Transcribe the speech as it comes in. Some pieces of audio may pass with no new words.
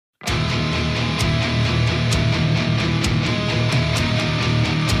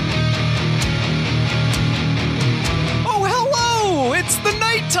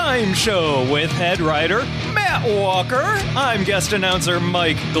Time Show with head writer Matt Walker. I'm guest announcer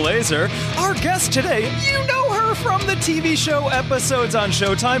Mike Glazer. Our guest today, you know her from the TV show episodes on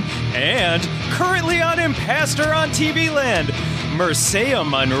Showtime and currently on IMPASTOR on TV Land, Mircea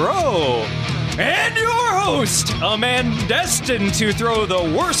Monroe. And your host, a man destined to throw the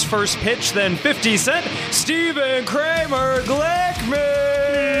worse first pitch than 50 Cent, Stephen Kramer Glickman.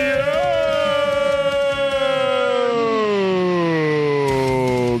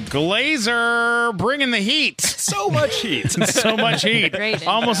 Glazer bringing the heat. So much heat. So much heat. Great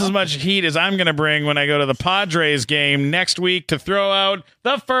Almost intro. as much heat as I'm going to bring when I go to the Padres game next week to throw out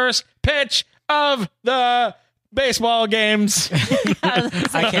the first pitch of the baseball games.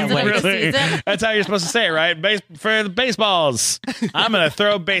 I can't wait. Really? That's how you're supposed to say it, right? For the baseballs. I'm going to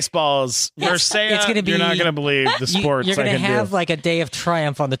throw baseballs. Mircea, it's gonna be, you're not going to believe the sports You're I going to can have do. like a day of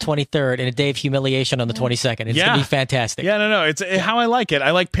triumph on the 23rd and a day of humiliation on the 22nd. It's going to be fantastic. Yeah, no. It's how I like it.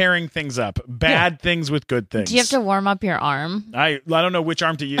 I like pairing things up. Bad things with good things. Do you have to warm up your arm? I don't know which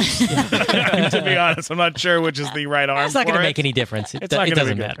arm to use. To be honest, I'm not sure which is the right arm. It's not going for to it. make any difference. It's not It going to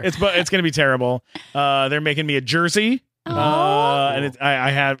doesn't be matter. It's going to be terrible. They're making me a jersey, and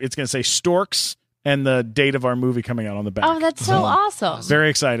it's going to say Storks and the date of our movie coming out on the back. Oh, that's so awesome. Very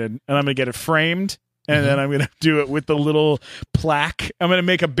excited, and I'm going to get it framed. And then I'm going to do it with the little plaque. I'm going to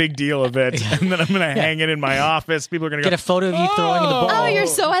make a big deal of it. And then I'm going to hang it in my office. People are going to Get a photo of you throwing the ball. Oh, you're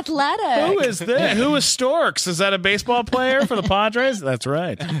so athletic. Who is this? Who is Storks? Is that a baseball player for the Padres? That's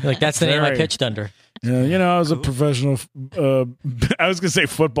right. Like, that's the name I Very. pitched under. Yeah, I was a professional, I was going to say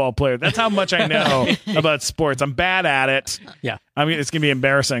football player. That's how much I know about sports. I'm bad at it. Yeah. I mean, it's going to be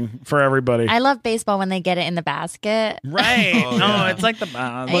embarrassing for everybody. I love baseball when they get it in the basket. Right. Oh, yeah. It's like the...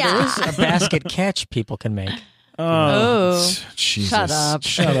 Well, Yeah. there is a basket catch people can make. Oh. Jesus. Shut up.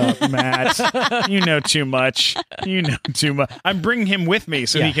 Shut up, Matt. You know too much. I'm bringing him with me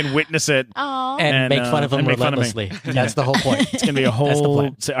so he can witness it. Oh. And make fun of him and make fun of me. relentlessly. That's the whole point. It's going to be a That's the whole...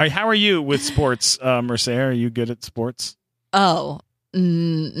 plan. So, how are you with sports, Mircea? Are you good at sports? Oh.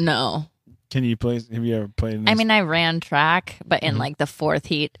 No. Can you play? Have you ever played in this? I mean, I ran track, but in like the fourth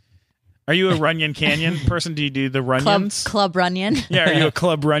heat. Are you a Runyon Canyon person? Do you do the Runyons? Club Runyon. Yeah, are you a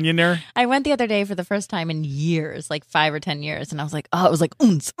Club Runyoner? I went the other day for the first time in years, like 5 or 10 years, and I was like, oh, it was like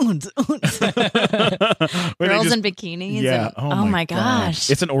oons, oons, oons. Girls in bikinis. Yeah. And, Oh, my gosh.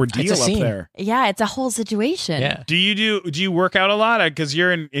 It's an ordeal It's a up scene. there. Yeah, it's a whole situation. Yeah. Do you work out a lot? Because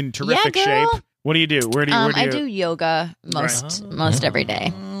you're in terrific Yeah, girl. shape. What do you do? Where do you? I do yoga most every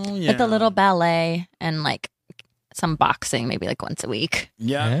day. With a little ballet and like some boxing, maybe like once a week.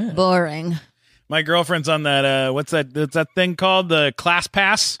 Yeah. Yeah. Boring. My girlfriend's on that. What's that thing called? The Class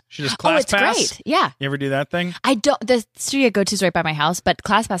Pass. She does Class it's Pass. great. Yeah. You ever do that thing? I don't. The studio I go to is right by my house, but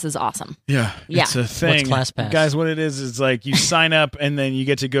ClassPass is awesome. Yeah. Yeah. It's a thing. Class Pass? Guys, what it is like you sign up and then you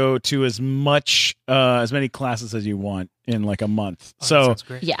get to go to as many classes as you want in like a month.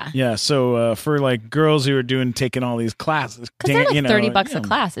 Yeah. Yeah, so for like girls who are taking all these classes, Because they're like $30 yeah. a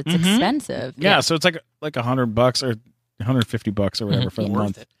class. It's expensive. Yeah, so it's like $100 or $150 or whatever for the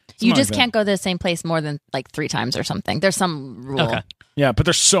month. You just can't go to the same place more than like 3 times or something. There's some rule. Okay. Yeah, but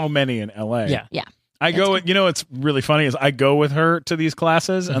there's so many in LA. Yeah. Yeah. I go. What's really funny is I go with her to these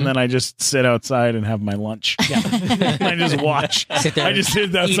classes, and then I just sit outside and have my lunch. Yeah, I just watch. Sit there I just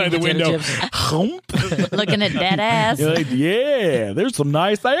sit outside the eating potato window. chips. Hump. Looking at dead ass. You're like, yeah, there's some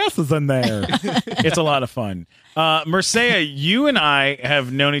nice asses in there. It's a lot of fun. Mircea, you and I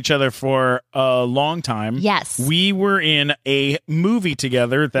have known each other for a long time. Yes. We were in a movie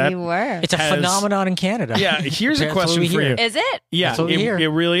together that We were. It's a phenomenon in Canada. Yeah, here's a That's question what we for hear. you. Is it? Yeah, That's what we hear. it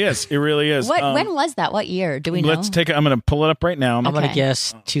really is. It really is. When was that? What year? Do we know? Let's take it. I'm going to pull it up right now. I'm going to Okay.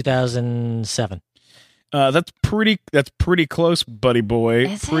 guess 2007. That's pretty close, buddy boy.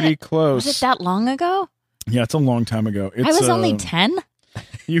 Is Pretty it? close. Was it that long ago? Yeah, it's a long time ago. I was only 10.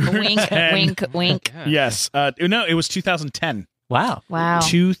 You were Wink, 10. wink, wink. Yes. No, it was 2010. Wow. Wow.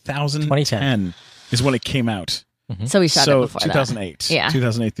 2010 is when it came out. So we shot it So before 2008. Yeah.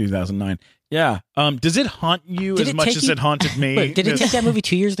 2008, 2009. Yeah. Does it haunt you Did as it much take as you- it haunted me? Wait, did it take that movie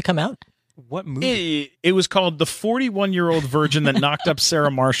 2 years to come out? What movie? It was called The 41-Year-Old Virgin That Knocked Up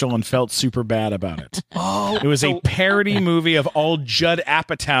Sarah Marshall and Felt Super Bad About It. Oh, It was a parody movie of all Judd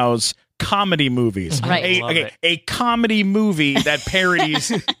Apatow's comedy movies. Right. Love it. A comedy movie that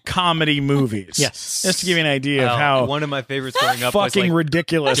parodies comedy movies. Yes. Just to give you an idea of how one of my favorites growing up was fucking like,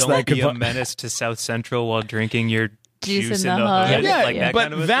 ridiculous don't that could be a menace to South Central while drinking your juice in the hood. Yeah, like that but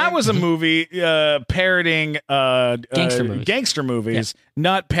kind of a that thing. was a movie parodying Gangster movies. gangster movies,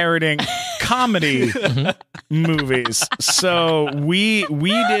 not parodying comedy movies. So we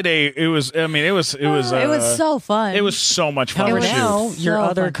did it was so fun. It was so much fun. However, to shoot. now so your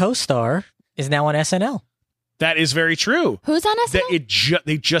other fun. co-star is now on SNL. That is very true. Who's on SNL?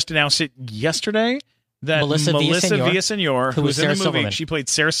 They just announced it yesterday. That Melissa Villaseñor, who was in the Sarah movie, Silverman. she played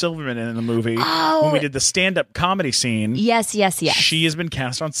Sarah Silverman in the movie Oh. when we did the stand-up comedy scene. Yes. She has been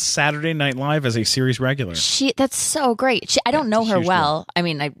cast on Saturday Night Live as a series regular. That's so great. I don't know her huge well. I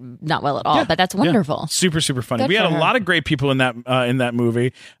mean, not well at all, but that's wonderful. Super, super funny. Good We had for a her. lot of great people in that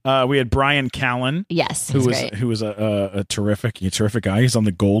movie. We had Brian Callen. Yes, Who he's was great. who was a terrific guy. He's on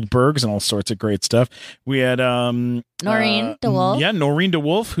the Goldbergs and all sorts of great stuff. We had Noreen DeWolf. Yeah, Noreen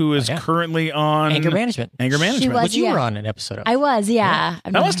DeWolf, who is yeah. currently on Anger Management. She was, Which you yeah. were on an episode of. I was, yeah.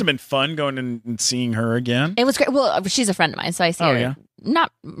 That must have been fun going and seeing her again. It was great. Well, she's a friend of mine, so I see her yeah.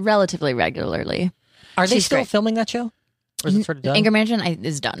 not relatively regularly. Are they She's still great. filming that show? Or is it sort of done? Anger Management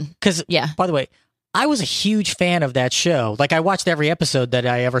is done. Because, Yeah. by the way, I was a huge fan of that show. Like, I watched every episode that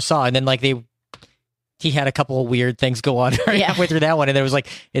I ever saw, and then, like, he had a couple of weird things go on Yeah. halfway through that one, and there was like,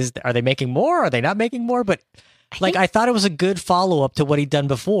 are they making more? Are they not making more? But, I thought it was a good follow-up to what he'd done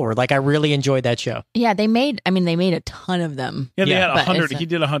before. Like, I really enjoyed that show. Yeah, they made a ton of them. Yeah, they had but 100. it's He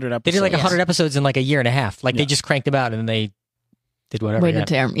did 100 episodes. They did like Yeah. 100 episodes in like a year and a half. Like, Yeah. they just cranked them out, and then they did whatever. Way to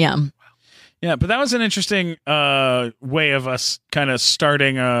tear. Yeah. Yeah, but that was an interesting way of us kind of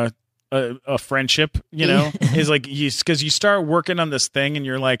starting a friendship. You know, is like because you start working on this thing and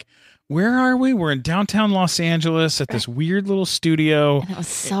you're like, where are we? We're in downtown Los Angeles at this weird little studio. And it was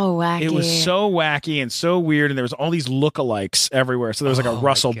so wacky. It was so wacky and so weird, and there was all these lookalikes everywhere. So there was like a Oh,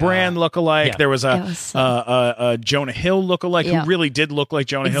 Russell my God. Brand lookalike. Yeah. There was It was so- a Jonah Hill lookalike Yeah. who really did look like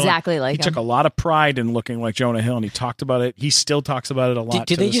Jonah Hill. Exactly like he took a him. lot of pride in looking like Jonah Hill, and he talked about it. He still talks about it a lot.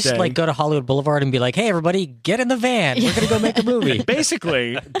 Did to they this just day. like go to Hollywood Boulevard and be like, "Hey, everybody, get in the van. We're gonna go make a movie."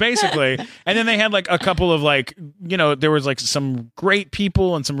 basically and then they had like a couple of like there was like some great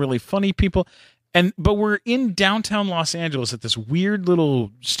people and some really funny people but we're in downtown Los Angeles at this weird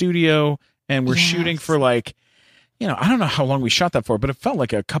little studio and we're shooting for like I don't know how long we shot that for, but it felt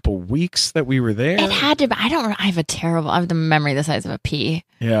like a couple weeks that we were there. It had to. I have the memory the size of a pea.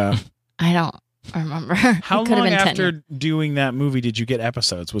 Yeah. I don't remember. How It could have long been 10 after years. doing that movie did you get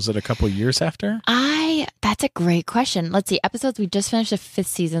episodes? Was it a couple years after? That's a great question. Let's see. Episodes, we just finished the 5th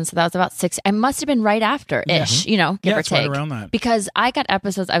season, so that was about 6. I must have been right after ish, give or it's take. right around that. Because I got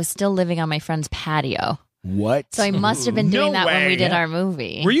episodes, I was still living on my friend's patio. What? So I must have been No doing that when way. we did Yeah. our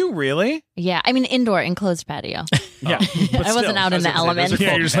movie. Were you really? Yeah. I mean, indoor, enclosed patio. Yeah. I wasn't out in the elements.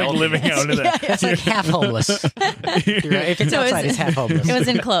 Yeah, you're just like living out in the That's like half homeless. If it's So outside, it's half homeless. It was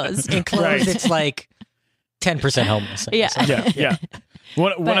enclosed. Enclosed, Right. it's like 10% homeless. I guess. Yeah.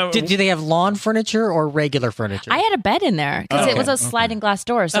 Do they have lawn furniture or regular furniture? I had a bed in there because Oh, it was a okay. sliding glass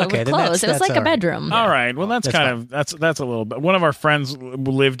door, so Okay, it then would close. that's It was like all a right. bedroom. All right. Well, that's that's a little bit. One of our friends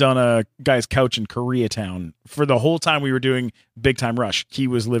lived on a guy's couch in Koreatown for the whole time we were doing Big Time Rush. He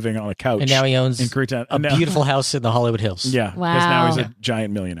was living on a couch, and now he owns in Koreatown. a And now- beautiful house in the Hollywood Hills. Yeah. Wow. Because now he's a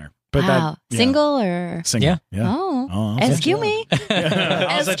giant millionaire. But Wow. that Single or? single. Yeah. Yeah. Oh. that's a Excuse joke. me.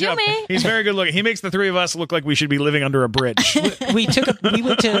 How's that Excuse joke? me. He's very good looking. He makes the three of us look like we should be living under a bridge. we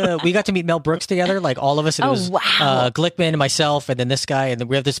got to meet Mel Brooks together, like all of us. And Oh, it was wow. Glickman and myself, and then this guy, and then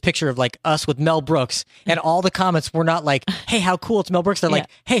we have this picture of like us with Mel Brooks, and all the comments were not like, "Hey, how cool it's Mel Brooks." They're like,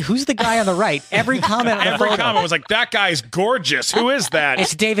 "Hey, who's the guy on the right?" Every comment on the Every photo, comment was like, "That guy's gorgeous. Who is that?"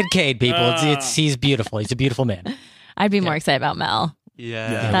 it's David Cade, people. He's beautiful. He's a beautiful man. I'd be more excited about Mel.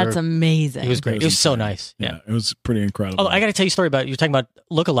 Yeah. That's amazing. He was great. It was so nice. Yeah, it was pretty incredible. Oh, I got to tell you a story about you're talking about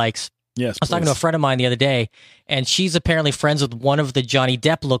lookalikes. Yes, I was talking to a friend of mine the other day, and she's apparently friends with one of the Johnny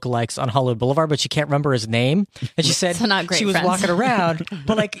Depp lookalikes on Hollywood Boulevard, but she can't remember his name. And she said So not great she was friends. walking around,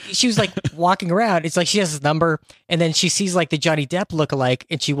 but like she was like walking around. It's like she has his number, and then she sees like the Johnny Depp lookalike,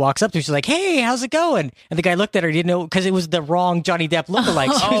 and she walks up to him. She's like, "Hey, how's it going?" And the guy looked at her, didn't know because it was the wrong Johnny Depp lookalike. She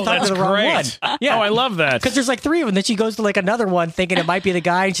was Oh, talking that's to the wrong great. one. Yeah, Oh, I love that. because there's like 3 of them. Then she goes to like another one, thinking it might be the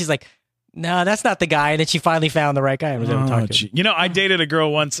guy, and she's like, "No, that's not the guy." And then she finally found the right guy and was able to talk to him. You know, I dated a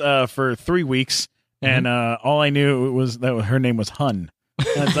girl once for 3 weeks, and all I knew was that her name was Hun.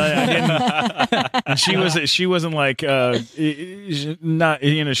 I didn't, and she wasn't like not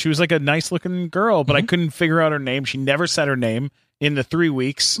she was like a nice looking girl, but I couldn't figure out her name. She never said her name. In the 3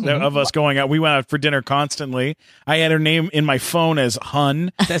 weeks of us going out, we went out for dinner constantly. I had her name in my phone as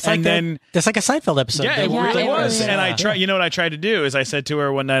Hun. That's like that's like a Seinfeld episode. Yeah, it Yeah, really it was. really And I is. try. You know what I tried to do is I said to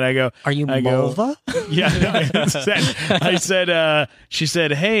her one night, I go, Are you I go, Mulva? Yeah, I said, she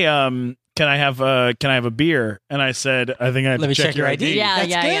said, "Hey, can I have a beer?" And I said, "I think I have Let to me check your ID." yeah, That's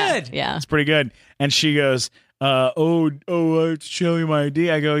yeah, good. yeah. It's pretty good. And she goes, show me my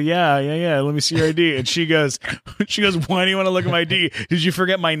ID. I go, yeah. Let me see your ID. And she goes, why do you want to look at my ID? Did you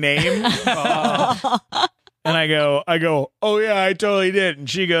forget my name? And I go, oh yeah, I totally did. And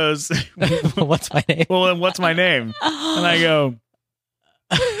she goes, What's my name? well, then what's my name? And I go,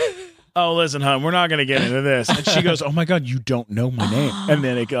 oh, listen, hon, we're not going to get into this. And she goes, oh my God, you don't know my name. And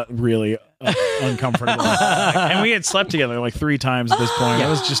then it got really uncomfortable. And we had slept together like 3 times at this point. It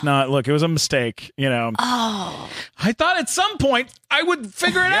was just not, look, it was a mistake, you know. Oh. I thought at some point I would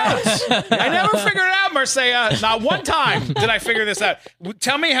figure it out. I never figured it out, Mircea. Not one time did I figure this out.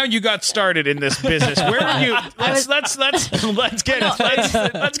 Tell me how you got started in this business. Where did you? Let's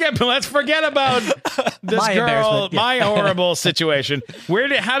forget about this girl, my horrible situation.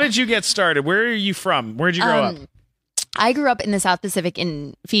 How did you get started? Where are you from? Where'd you grow up? I grew up in the South Pacific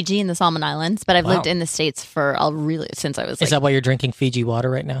in Fiji in the Solomon Islands, but I've lived in the States since I was Is that why you're drinking Fiji water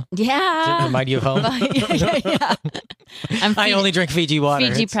right now? Yeah. Does it remind you of home? yeah. I only drink Fiji water.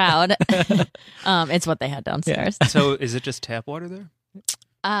 Fiji proud. It's what they had downstairs. So is it just tap water there?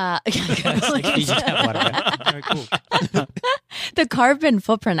 It's like Fiji tap water. All right, cool. The carbon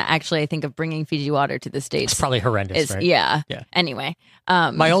footprint, actually, I think, of bringing Fiji water to the States It's probably horrendous, right? Yeah. Yeah. Anyway.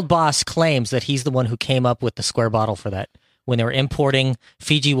 My old boss claims that he's the one who came up with the square bottle for that. When they were importing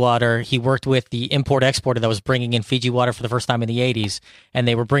Fiji water, he worked with the import-exporter that was bringing in Fiji water for the first time in the 80s, and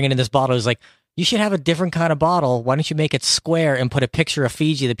they were bringing in this bottle. It was like, you should have a different kind of bottle. Why don't you make it square and put a picture of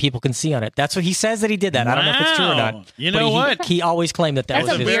Fiji that people can see on it? That's what he says that he did that. I don't know if it's true or not. You know what? He always claimed that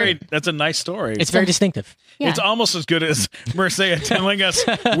That's was that's a nice story. It's very distinctive. Yeah. It's almost as good as Mircea telling us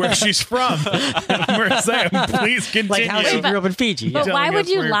where she's from. Mircea, please continue. Like how she grew up in Fiji. But Telling why would us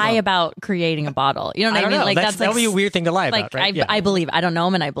you where you're lie from. about creating a bottle? You know what I I mean? don't know. Like that would be a weird thing to lie about, right? I believe. I don't know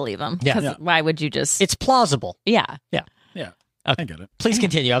him, and I believe him. Yeah. 'Cause Yeah. why would you just? It's plausible. Yeah. Yeah, Okay. I get it. Please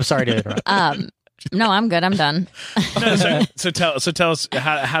continue. I'm sorry to interrupt. No, I'm good. I'm done. No, so tell us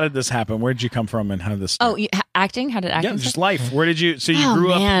how did this happen? Where did you come from, and how did this start? Acting? How did acting yeah, start? just life. Where did you? So you Oh, grew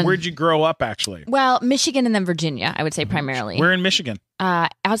man. up. Where did you grow up? Actually, Well, Michigan and then Virginia, I would say primarily. we're in Michigan.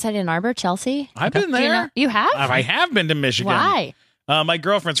 Outside Ann Arbor, Chelsea. I've been Do you know? there. You have? I have been to Michigan. Why? My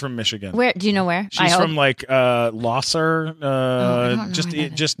girlfriend's from Michigan. Where? Do you know where? She's from like Losser, don't know just where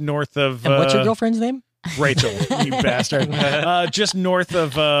that is. just north of. And what's your girlfriend's name? Rachel, you bastard. Just north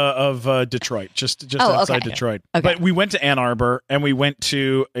of Detroit, just outside okay. Detroit. Okay. But we went to Ann Arbor, and we went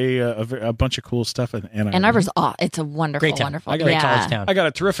to a bunch of cool stuff in Ann Arbor. Ann Arbor's it's a wonderful, Great town. wonderful. Great college town. I got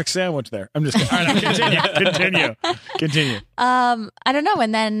a terrific sandwich there. I'm just kidding. All right, continue. I don't know,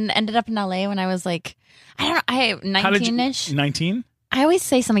 and then ended up in LA when I was like, I don't know, I 19ish. 19? I always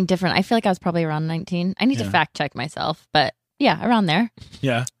say something different. I feel like I was probably around 19. I need to fact check myself, but yeah, around there.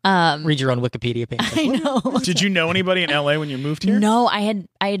 Yeah. Read your own Wikipedia page. I know. Did you know anybody in LA when you moved here? No,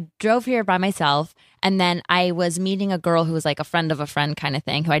 I drove here by myself, and then I was meeting a girl who was like a friend of a friend kind of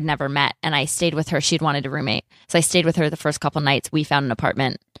thing who I'd never met, and I stayed with her. She'd wanted a roommate, so I stayed with her the first couple nights. We found an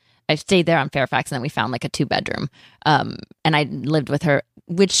apartment. I stayed there on Fairfax, and then we found like a 2-bedroom, and I lived with her,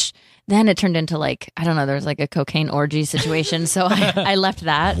 which then it turned into like, I don't know, there was like a cocaine orgy situation, so I left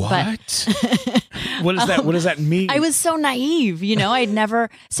that. What? But What is that? What does that mean? I was so naive, I'd never.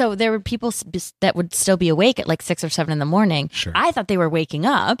 So there were people that would still be awake at like 6 or 7 in the morning. Sure. I thought they were waking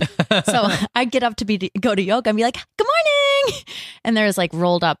up, so I'd get up to go to yoga and be like, "Good morning," and there's like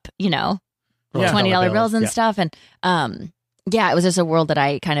rolled up, $20 bills and stuff, and it was just a world that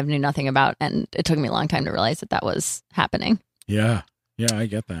I kind of knew nothing about, and it took me a long time to realize that was happening. Yeah, I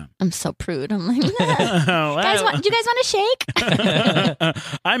get that. I'm so prude. I'm like, do you guys want a shake?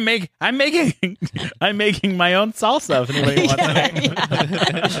 I'm making my own salsa. If anybody wants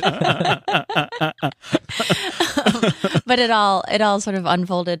it. But it all sort of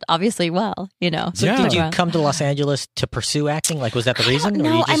unfolded obviously well, So Yeah. did you come to Los Angeles to pursue acting? Like, was that the reason?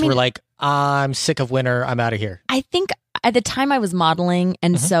 Or you just were like, I'm sick of winter. I'm out of here. I think at the time I was modeling,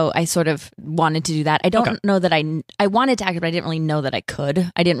 and so I sort of wanted to do that. I don't know that I wanted to act, but I didn't really know that I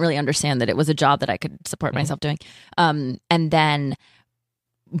could. I didn't really understand that it was a job that I could support myself doing.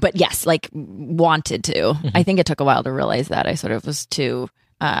 But yes, like wanted to. I think it took a while to realize that. I sort of was too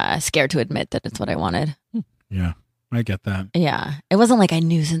scared to admit that it's what I wanted. Yeah, I get that. Yeah. It wasn't like I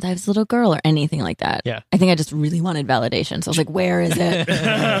knew since I was a little girl or anything like that. Yeah. I think I just really wanted validation. So I was like, where is it?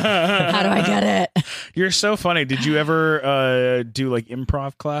 How do I get it? You're so funny. Did you ever do like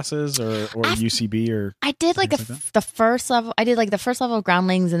improv classes or UCB or? I did like the first level. I did like the first level of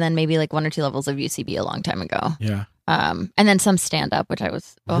Groundlings, and then maybe like 1 or 2 levels of UCB a long time ago. Yeah. And then some stand up, which I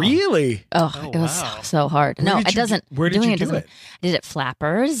was Really? it was so hard. Where did you do it? I did it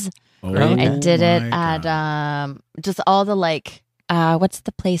Flappers. Oh, I did it my at God. just all the like what's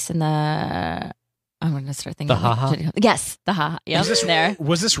the place in the I'm going to start thinking. The haha? Yes, the haha. Yep, there.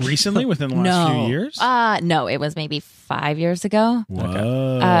 Was this recently within the last few years? No, it was maybe 5 years ago.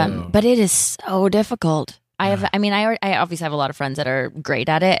 Whoa. But it is so difficult. I obviously have a lot of friends that are great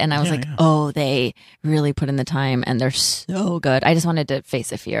at it, and I was oh, they really put in the time, and they're so good. I just wanted to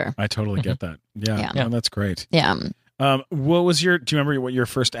face a fear. I totally get that. Yeah. Yeah. Oh, that's great. Yeah. What was do you remember what your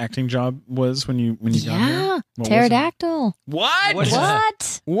first acting job was when you got here? What Pterodactyl. What?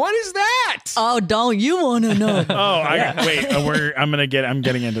 What? What is that? Oh, don't you want to know? I'm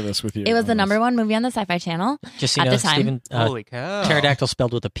getting into this with you. It was the number one movie on the Sci-Fi Channel Just so at you know, the time. Steven, Holy cow. pterodactyl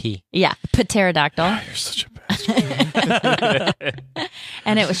spelled with a P. Yeah, pterodactyl. You're such a bastard.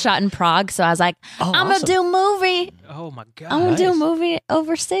 And it was shot in Prague, so I was like, I'm awesome. gonna do a movie. Oh my god. I'm gonna do a movie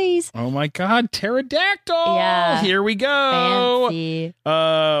overseas. Oh my God, pterodactyl! Yeah. Here we go. Fancy.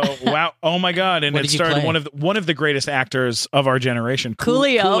 Wow! Oh my God! And What it did you starred play? one of the greatest actors of our generation,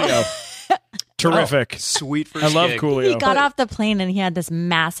 Coolio. Terrific. Sweet first I love gig. Coolio. He got off the plane and he had this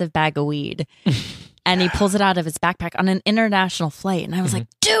massive bag of weed. And he pulls it out of his backpack on an international flight. And I was like,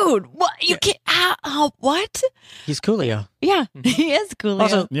 dude, what? You can't, what? He's Coolio. Yeah, he is cool.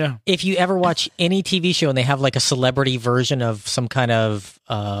 Also, Yeah. if you ever watch any TV show and they have like a celebrity version of some kind of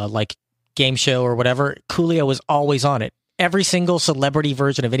like game show or whatever, Coolio is always on it. Every single celebrity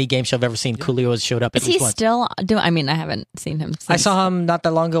version of any game show I've ever seen, Coolio has showed up at Is he least once. still doing? I mean, I haven't seen him since. I saw him not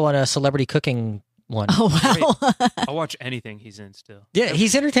that long ago on a celebrity cooking one. Oh, wow. I'll watch anything he's in still. Yeah,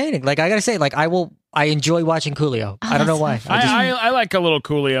 he's entertaining. Like I gotta say, like I enjoy watching Coolio. I don't know why. I like a little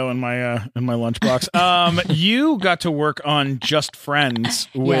Coolio in my lunchbox. You got to work on Just Friends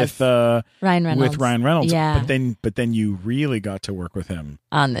with Ryan Reynolds. with Ryan Reynolds. Yeah. But then you really got to work with him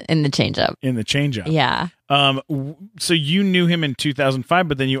in the change-up. in the Change Up. Yeah. So you knew him in 2005,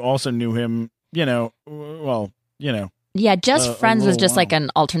 but then you also knew him, Yeah, Just a Friends was little just like while.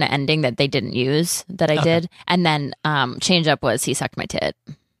 an alternate ending that they didn't use that I did. And then Change Up was He Sucked My Tit.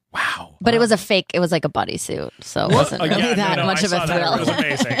 wow. But it was a fake, it was like a bodysuit. So it wasn't really much I of a saw that. thrill. It was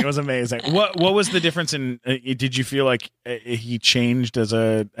amazing. It was amazing. What was the difference in? Did you feel like he changed as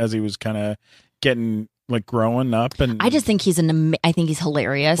he was kind of getting like growing up? And I just think I think he's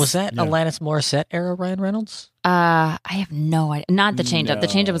hilarious. Was that Alanis Morissette era Ryan Reynolds? I have no idea. Not the Change Up. The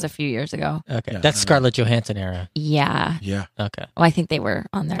Change Up was a few years ago. Okay, Yeah, that's Scarlett Johansson era. Yeah. yeah. Okay, Well, I think they were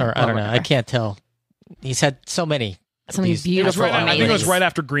on there. or I don't know. I can't tell. He's had so many. So many These- beautiful, I think it was amazing, right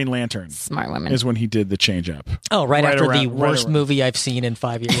after Green Lantern smart women. is when he did the Change Up. Oh, right after the around- worst around- movie I've seen in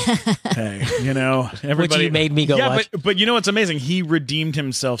 5 years. Hey, everybody. Which you made me go watch. but you know what's amazing? He redeemed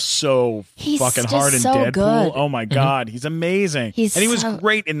himself so He's fucking just hard in so Deadpool. good. Oh my God, he's amazing. He's and he was so-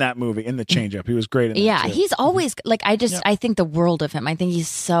 great in that movie, in the Change Up. He was great in that Yeah, too. he's always like I think the world of him. I think he's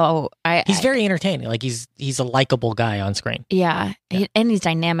so He's very entertaining. Like he's a likable guy on screen. yeah. And he's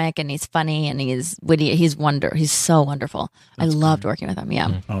dynamic and he's funny and he's witty. He's so wonderful. I loved working with him.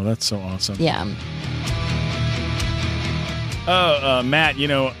 Yeah. Oh, that's so awesome. Yeah. Matt,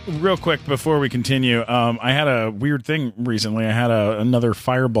 real quick before we continue, I had a weird thing recently. I had another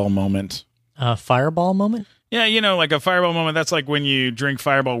fireball moment. Fireball moment? Yeah, like a fireball moment. That's like when you drink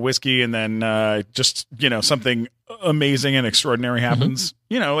fireball whiskey and then just, something amazing and extraordinary happens.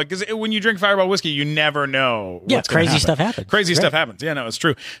 Like 'cause when you drink fireball whiskey, you never know. Yeah, what's gonna crazy happen. stuff happens. Crazy Right. stuff happens. Yeah, no, it's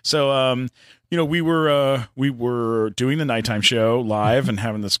true. So, we were doing the nighttime show live and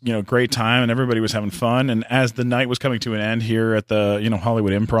having this, great time, and everybody was having fun. And as the night was coming to an end here at the,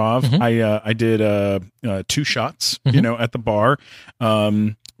 Hollywood Improv, I did 2 shots, at the bar.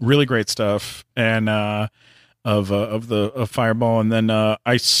 Really great stuff, and of Fireball, and then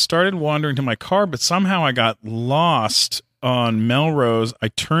I started wandering to my car, but somehow I got lost on Melrose. I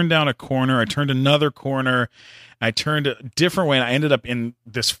turned down a corner, I turned another corner, I turned a different way, and I ended up in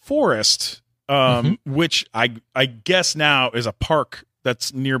this forest, which I guess now is a park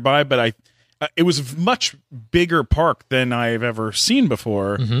that's nearby, but it was a much bigger park than I've ever seen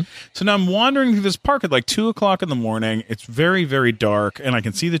before. So now I'm wandering through this park at like 2:00 in the morning. It's very, very dark, and I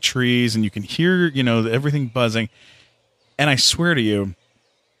can see the trees, and you can hear, everything buzzing. And I swear to you,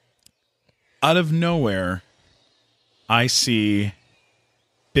 out of nowhere, I see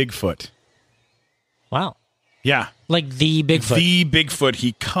Bigfoot. Wow. Yeah. Like the Bigfoot. The Bigfoot.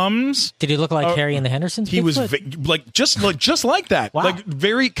 He comes. Did he look like Harry and the Hendersons? He was Bigfoot? just like that. Wow. Like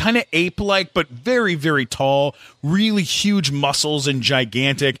very kind of ape-like, but very, very tall, really huge muscles and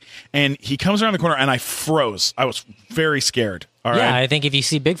gigantic. And he comes around the corner, and I froze. I was very scared. All right. Yeah, I think if you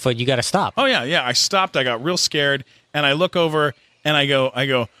see Bigfoot, you got to stop. Oh yeah. I stopped. I got real scared, and I look over, and I go,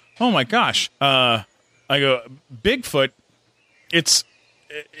 oh my gosh. I go, Bigfoot.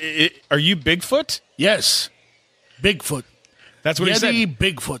 Are you Bigfoot? Yes. Bigfoot. That's what he said. Yeti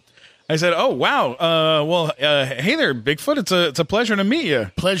Bigfoot. I said, "Oh wow, hey there, Bigfoot. It's a pleasure to meet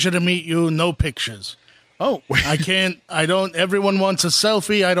you." Pleasure to meet you. No pictures. Oh, I don't. Everyone wants a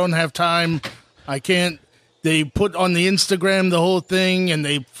selfie. I don't have time. I can't. They put on the Instagram the whole thing, and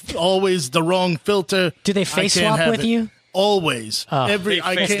they always the wrong filter. Do they I face can't swap have with it. you? Always. I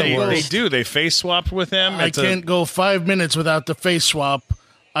can't go. they do. They face swapped with him. I can't go 5 minutes without the face swap.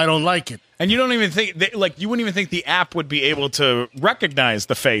 I don't like it. And you don't even think you wouldn't even think the app would be able to recognize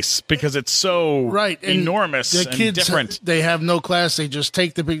the face because it's so Right. And enormous the and kids, different. They have no class. They just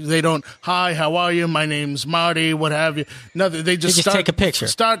take the picture. They don't, hi, how are you? My name's Marty, what have you. Nothing. They just take a picture.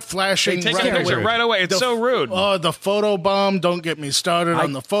 Start flashing They take right a picture away. right away. It's so rude. Oh, the photo bomb. Don't get me started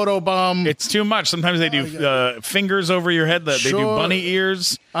on the photo bomb. It's too much. Sometimes they do fingers over your head. They do Sure. bunny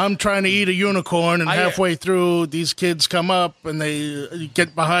ears. I'm trying to eat a unicorn, and I- halfway through, these kids come up and they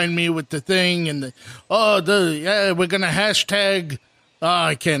get behind me with the thing, and we're gonna hashtag.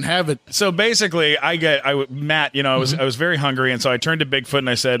 I can't have it. So basically, Matt. I was very hungry, and so I turned to Bigfoot and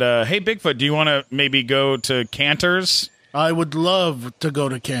I said, "Hey, Bigfoot, do you want to maybe go to Cantor's?" I would love to go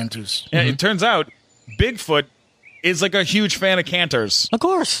to Cantor's. Yeah, it turns out Bigfoot is like a huge fan of Cantor's. Of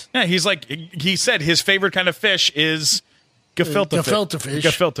course. Yeah, he said his favorite kind of fish is gefilte Gefilte fish.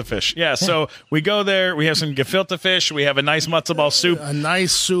 Gefilte fish. Yeah, so we go there. We have some gefilte fish. We have a nice matzo ball soup. A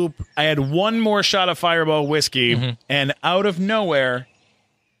nice soup. I had one more shot of Fireball whiskey, and out of nowhere,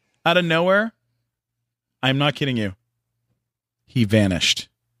 I'm not kidding you, he vanished.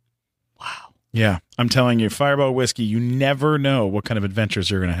 Wow. Yeah, I'm telling you, Fireball whiskey, you never know what kind of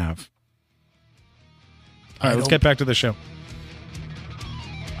adventures you're going to have. All right, let's get back to the show.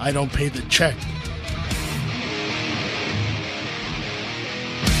 I don't pay the check.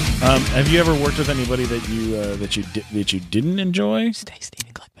 Have you ever worked with anybody that you didn't enjoy? Stay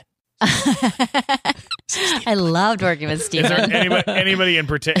Stephen Glickman. I loved working with Is there Steven. anybody in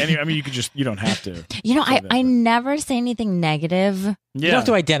particular? I mean, you don't have to. I never say anything negative. Yeah. You don't have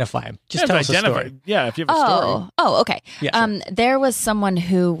to identify him. Just tell us a story. Yeah, if you have a story. Okay. Yeah, sure. There was someone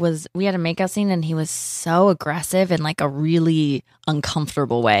we had a makeout scene and he was so aggressive in like a really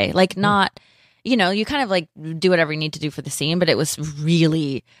uncomfortable way. Like not, you kind of like do whatever you need to do for the scene, but it was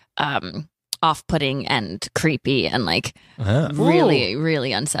really off-putting and creepy and like really,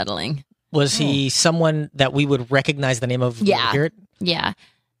 really unsettling. Was he someone that we would recognize the name of? Yeah. Hear it? Yeah.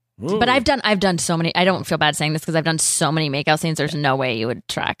 Ooh. But I've done so many. I don't feel bad saying this because I've done so many makeout scenes. There's no way you would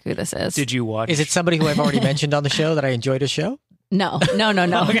track who this is. Did you watch? Is it somebody who I've already mentioned on the show that I enjoyed his show? No. No.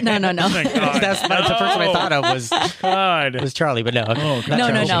 Thank God. That's the first one I thought of God. was Charlie, but no. Okay. Oh, Not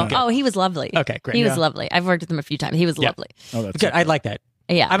God. No. Charlie. Okay. Oh, he was lovely. Okay, great. He was Yeah. lovely. I've worked with him a few times. He was lovely. Oh, that's Good. I like that.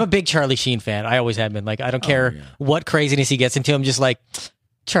 Yeah. I'm a big Charlie Sheen fan. I always have been. Like, I don't care what craziness he gets into. I'm just like,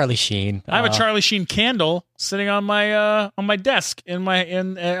 Charlie Sheen. I have a Charlie Sheen candle sitting on my desk in my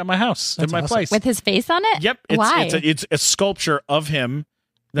house in That's my awesome. place. With his face on it? Yep. Why? It's a sculpture of him.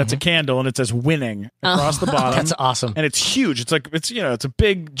 That's a candle, and it says "winning" across the bottom. That's awesome. And it's huge. It's a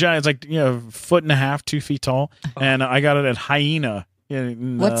big giant. It's like foot and a half, 2 feet tall. And I got it at Hyena.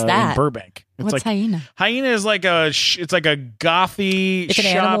 What's in that? Burbank. It's What's like hyena? Hyena is like it's like a gothy. It's an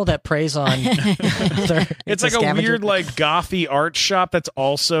shop. animal that preys on. It's like a scavenger. weird like gothy art shop that's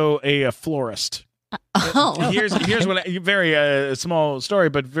also a florist. Oh. Here's what very small story,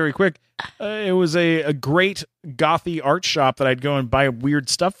 but very quick. It was a great gothy art shop that I'd go and buy weird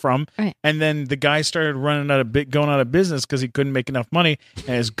stuff from, Right. and then the guy started going out of business because he couldn't make enough money.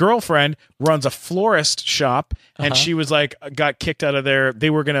 And his girlfriend runs a florist shop, and she was like got kicked out of there. They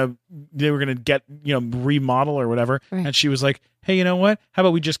were gonna get remodel or whatever, Right. and she was like, "Hey, you know what? How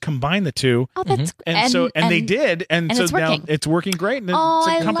about we just combine the two?" Oh, that's And they did, and so it's now working. it's working great. And Oh,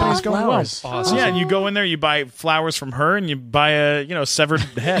 the I company's love going flowers. well. Awesome. Yeah, and you go in there, you buy flowers from her, and you buy a severed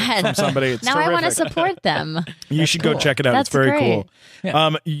head from somebody. It's now I want to terrific. support them. You should go check it out. That's it's very great.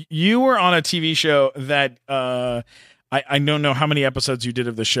 cool. You were on a TV show that I don't know how many episodes you did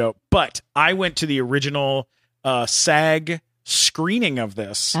of the show, but I went to the original SAG screening of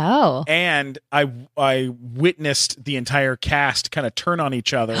this. Oh. And I witnessed the entire cast kind of turn on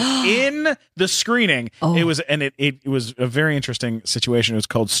each other in the screening. Oh. It was a very interesting situation. It was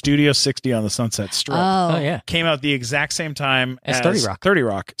called Studio 60 on the Sunset Strip. Oh, yeah. Came out the exact same time As as 30 Rock. 30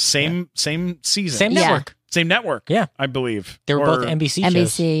 Rock. Same season. Same Yeah. network. Same network. Yeah. I believe. They were Or- both NBC shows.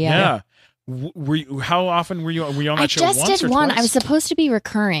 NBC, yeah. How often were you on that I show? just once did or one. twice? I was supposed to be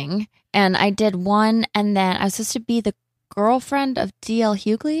recurring, and I did one, and then I was supposed to be the girlfriend of D.L.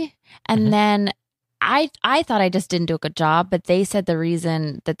 Hughley, and then I thought I just didn't do a good job, but they said the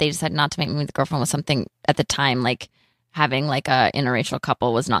reason that they decided not to make me the girlfriend was something at the time, like having like a interracial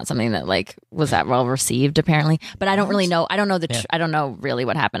couple was not something that like was that well received apparently. But I don't really know. I don't know I don't know really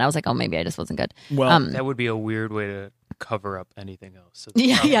what happened. I was like, oh, maybe I just wasn't good. Well, That would be a weird way to cover up anything else. So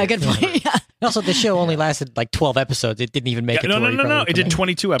Yeah, good point. Yeah. Also, the show only lasted like 12 episodes. It didn't even make it. no. to where you It probably did could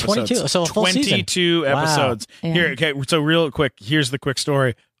 22 episodes. 22, so a full season. 22 Wow. episodes. Yeah. Here, okay. So real quick, here's the quick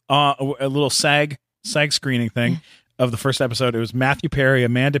story. A little SAG screening thing of the first episode. It was Matthew Perry,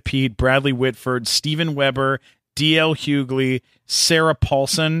 Amanda Peet, Bradley Whitford, Steven Weber, D.L. Hughley, Sarah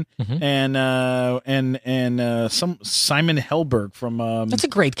Paulson, and some Simon Helberg from. That's a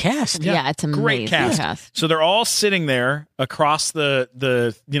great cast. Yeah, it's amazing. Great cast. So they're all sitting there across the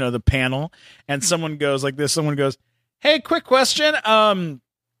the panel, and someone goes like this. Someone goes, "Hey, quick question.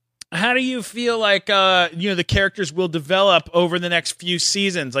 How do you feel like the characters will develop over the next few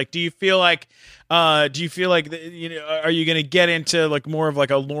seasons? Like, do you feel like are you going to get into like more of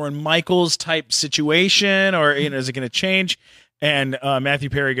like a Lorne Michaels type situation, or is it going to change?" And Matthew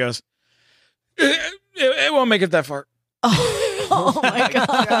Perry goes, "It won't make it that far." Oh my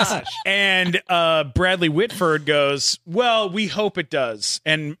gosh. And Bradley Whitford goes, "Well, we hope it does."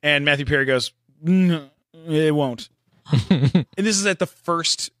 And Matthew Perry goes, "No, it won't." And this is at the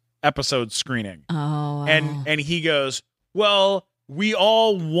first episode screening. Oh. Wow. And he goes, "Well, we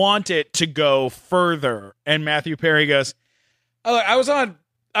all want it to go further." And Matthew Perry goes, "Oh, I was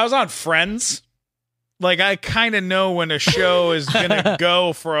on Friends. Like, I kind of know when a show is gonna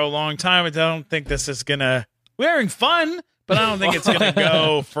go for a long time. I don't think this is gonna. We're having fun, but I don't think it's gonna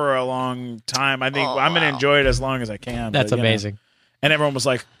go for a long time. I think I'm gonna enjoy it as long as I can." That's but, amazing. And everyone was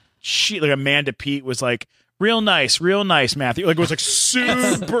like, like Amanda Peet was like, real nice, Matthew. Like, it was like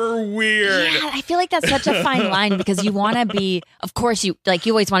super weird. Yeah, I feel like that's such a fine line because you want to be, of course, you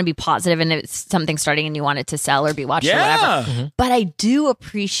always want to be positive and it's something starting and you want it to sell or be watched or whatever. But I do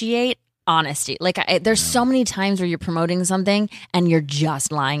appreciate honesty. Like, there's so many times where you're promoting something and you're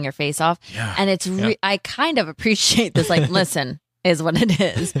just lying your face off. Yeah. And it's, I kind of appreciate this. Like, listen, is what it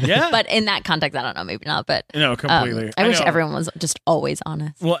is. Yeah. But in that context, I don't know, maybe not. But No, completely. I wish know. everyone was just always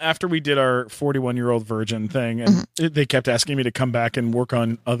honest. Well, after we did our 41-year-old virgin thing, and they kept asking me to come back and work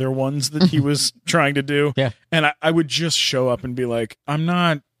on other ones that he was trying to do. Yeah. And I would just show up and be like, I'm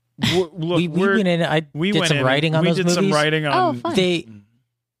not. Look, we went in. I did some writing on those movies. We did some writing on. Fun. They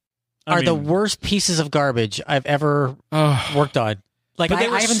are the worst pieces of garbage I've ever worked on. Like, but they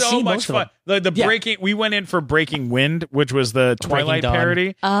were I haven't so seen much most fun. of them. The Breaking, we went in for Breaking Wind, which was the Twilight Dawn.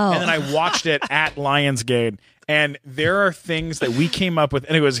 parody, Oh. and then I watched it at Lionsgate. And there are things that we came up with,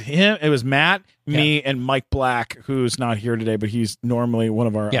 and it was him, it was Matt, me, and Mike Black, who's not here today, but he's normally one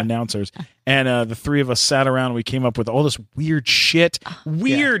of our announcers. And the three of us sat around, and we came up with all this weird shit,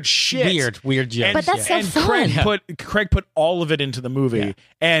 weird jokes. But that's so and fun. Craig put all of it into the movie. Yeah.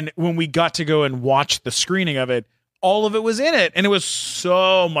 And when we got to go and watch the screening of it, all of it was in it, and it was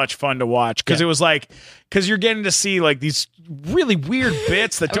so much fun to watch because it was like, because you're getting to see like these really weird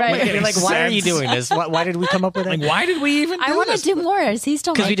bits that don't make any You're like, sense. why are you doing this? Why did we come up with that? Like, why did we even? I do want to this? do more. Is he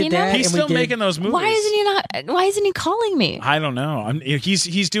still 'Cause we making did that. them? He's and we still did- making those movies. Why isn't he not? Why isn't he calling me? I don't know.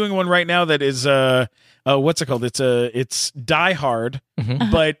 He's doing one right now that is what's it called? It's Die Hard,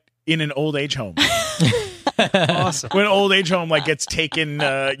 but in an old age home. Awesome. When an old age home like gets taken,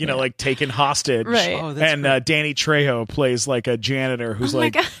 like taken hostage, Right. Oh, that's and great. Danny Trejo plays like a janitor who's Oh my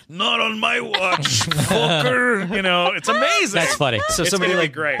like, God. "Not on my watch, fucker." It's amazing. That's funny. So It's somebody gonna be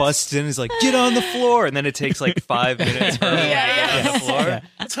like great. busts in, is like, "Get on the floor," and then it takes like 5 minutes for everyone to get on the floor.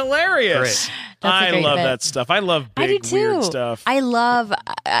 It's hilarious. Great. That's a I great love bit. that stuff. I love I do big too. weird stuff. I love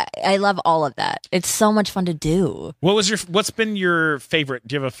all of that. It's so much fun to do. What's been your favorite?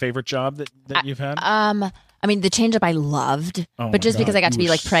 Do you have a favorite job that you've had? I mean, the change up I loved, Oh my but just God, because I got to you be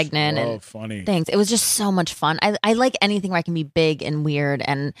were like pregnant so and funny. things, it was just so much fun. I like anything where I can be big and weird,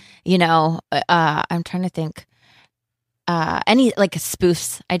 and I'm trying to think. Any like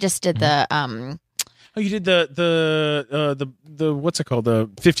spoofs. I just did the Oh, you did the what's it called? The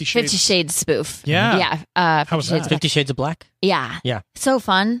 50 Shades. 50 Shades spoof. Yeah. Yeah. How was 50 Shades that? 50 Shades of Black. Yeah. Yeah. So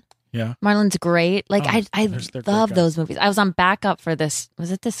fun. Yeah. Marlon's great. Like Oh, I they're great love guys. those movies. I was on backup for this.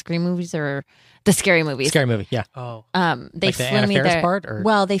 Was it the Scream movies or the Scary movies? Scary movie. Yeah. Oh, They Like the flew Anna me Faris there. part, or-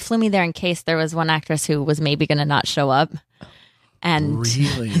 Well, they flew me there in case there was one actress who was maybe going to not show up. And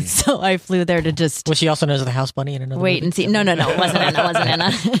Really? so I flew there to just Was she also known as the house bunny in another wait movie? and see. No, it wasn't Anna. It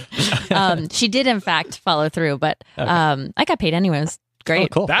wasn't Anna. She did in fact follow through, but I got paid anyways. Great. Oh,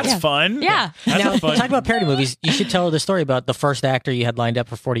 cool. That's fun. Yeah. That's Now, a fun. talk about parody movies. You should tell the story about the first actor you had lined up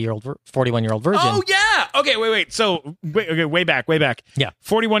for 41-year-old virgin. Oh yeah. Okay. Wait. So way back. Yeah.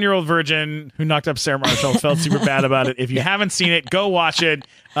 41-year-old virgin who knocked up Sarah Marshall felt super bad about it. If you haven't seen it, go watch it.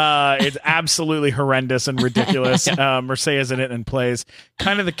 It's absolutely horrendous and ridiculous. Mircea's in it and plays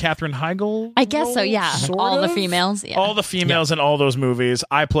kind of the Katherine Heigl. I guess so. role, Yeah, sort all the of. females. Yeah. All the females in all those movies.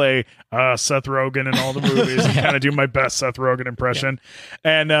 I play Seth Rogen in all the movies and kind of do my best Seth Rogen impression.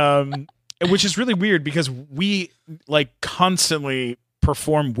 And which is really weird because we like constantly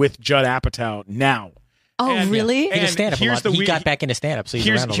perform with Judd Apatow now. Oh, And- really? He did And stand up a here's lot. the He weird- got back into stand up. So he's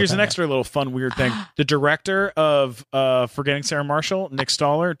around all the Here's an time. extra little fun weird thing. The director of Forgetting Sarah Marshall, Nick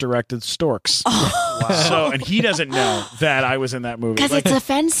Stoller, directed Storks. So, and he doesn't know that I was in that movie. Because Like, it's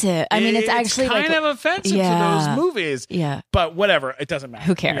offensive. I mean, it's actually kind like, of offensive Yeah. to those movies. yeah. But whatever, it doesn't matter.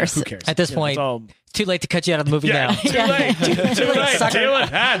 Who cares? Yeah, who cares? At this You know, point, it's all, It's too late to cut you out of the movie yeah, now. too late. Too late. sucker. Deal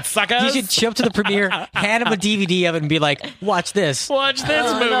with that, suckers. You should show up to the premiere, hand him a DVD of it, and be like, "Watch this." Watch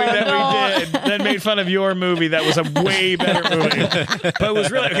this movie that we did that made fun of your movie that was a way better movie. But it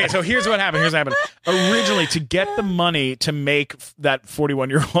was really okay. So here's what happened. Originally, to get the money to make that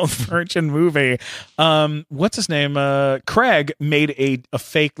 41-year-old virgin movie, what's his name? Craig made a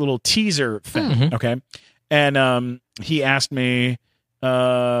fake little teaser thing. Okay, and he asked me,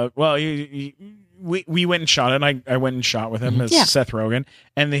 we went and shot it. And I went and shot with him as Yeah. Seth Rogen,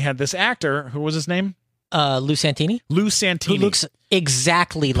 and they had this actor who was his name. Lou Santini, Lou Santini. who looks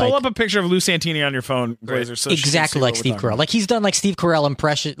exactly Pull like up a picture of Lou Santini on your phone, Glazer. So she can exactly see like what we're Steve talking Carell. Like he's done like Steve Carell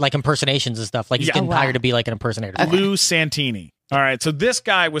impersonations and stuff. Like he's Yeah. getting Oh, wow. hired to be like an impersonator. about. Lou Santini. All right, so this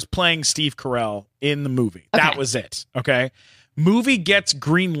guy was playing Steve Carell in the movie. That Okay. was it. Okay, movie gets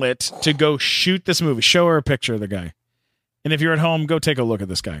greenlit to go shoot this movie. Show her a picture of the guy, and if you're at home, go take a look at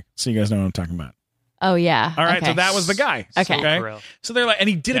this guy so you guys know what I'm talking about. Oh, yeah. All right, Okay. so that was the guy. Okay. Carell. So they're like, and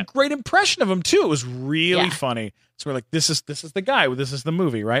he did a great impression of him too. It was really Yeah. funny. So we're like, this is the guy. This is the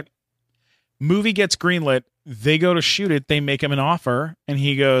movie, right? Movie gets greenlit. They go to shoot it. They make him an offer, and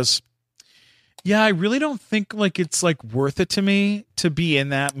he goes, "Yeah, I really don't think like it's like worth it to me to be in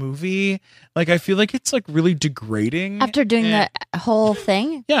that movie. Like, I feel like it's like really degrading." After doing And- the whole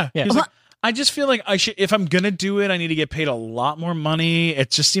thing? yeah. Yeah. He's like, I just feel like I should, if I'm gonna do it, I need to get paid a lot more money.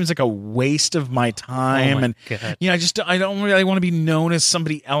 It just seems like a waste of my time, my and God. I don't really want to be known as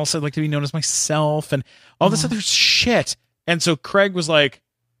somebody else. I'd like to be known as myself, and all this other shit. And so Craig was like,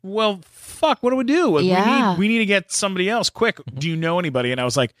 "Well, fuck, what do we do? Yeah. We need to get somebody else quick. Do you know anybody?" And I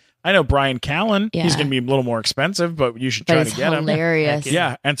was like, "I know Brian Callen. Yeah. He's gonna be a little more expensive, but you should But try it's to get him." hilarious.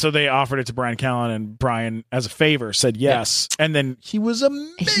 Yeah, and so they offered it to Brian Callen, and Brian, as a favor, said yes. And then he was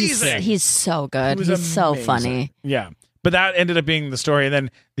amazing. He's so good. He was He's so amazing. funny. Yeah, but that ended up being the story. And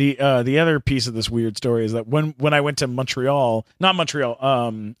then the other piece of this weird story is that when I went to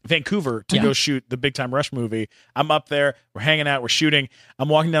Vancouver to go shoot the Big Time Rush movie, I'm up there, we're hanging out, we're shooting. I'm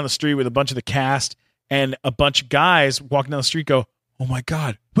walking down the street with a bunch of the cast, and a bunch of guys walking down the street go, "Oh my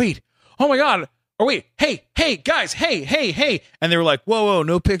god, wait, oh my god." Or wait, hey, guys, hey. And they were like, whoa,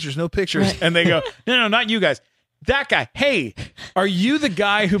 no pictures. And they go, no, not you guys. That guy, hey, are you the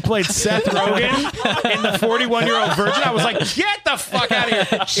guy who played Seth Rogen in the 41-year-old virgin? I was like, get the fuck out of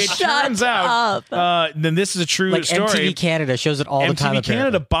here. It turns out, then this is a true Like story. MTV Canada shows it all the time. MTV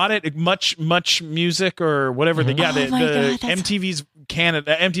Canada bought it, much music or whatever. The Oh my God, that's- MTV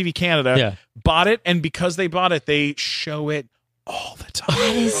Canada bought it, and because they bought it, they show it all the time.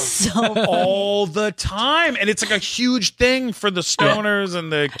 That is so All the time, and it's like a huge thing for the stoners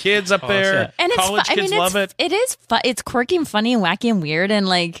and the kids up there. and it's College I kids mean, love it. It is it's quirky and funny and wacky and weird and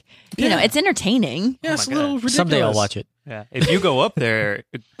like you know, it's entertaining. Yeah, it's a my little God. ridiculous. Someday I'll watch it. Yeah. If you go up there,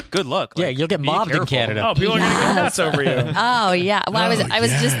 good luck. Yeah, you'll get be mobbed in careful. Canada. Oh, people are gonna get nuts over you. Oh yeah. Well, I was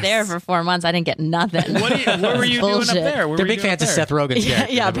just yes. there for 4 months. I didn't get nothing. What were you doing up Bullshit. there? What They're were you big doing fans up of there? Seth Rogen's Yeah,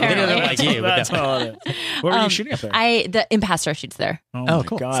 character. yeah, They don't apparently. like you. That's but all it is. What were you shooting up there? The IMPASTOR shoots there. Oh, Oh, my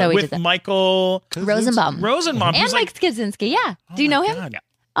cool. God. So we With did that. Michael Rosenbaum. Rosenbaum. And who's Mike like, Skizinski. Yeah. Do you my know him? God.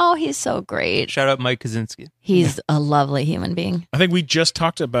 Oh, he's so great. Shout out Mike Kaczynski. He's a lovely human being. I think we just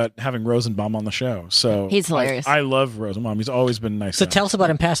talked about having Rosenbaum on the show. So He's hilarious. I love Rosenbaum. He's always been nice. So guy. tell us about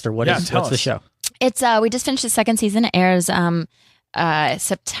Impastor. What's tell the us. show? It's we just finished the second season. It airs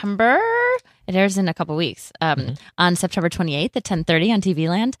September. It airs in a couple weeks. On September 28th at 10:30 on TV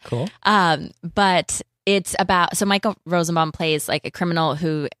Land. Cool. But it's about Michael Rosenbaum plays like a criminal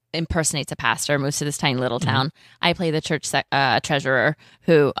who impersonates a pastor, moves to this tiny little town. I play the church treasurer,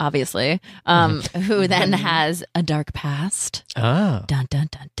 who obviously who then has a dark past. Oh. Dun dun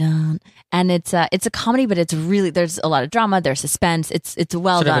dun dun. And it's a comedy, but it's really there's a lot of drama, there's suspense. It's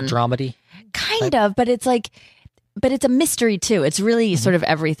well Sort done. of a dramedy. Kind of, but it's like but it's a mystery too. It's really sort of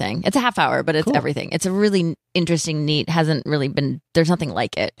everything. It's a half hour, but it's Cool. everything. It's a really interesting, neat, hasn't really been there's nothing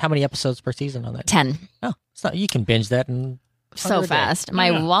like it. How many episodes per season on that? 10. Oh, it's not. You can binge that in So 100 a day. fast.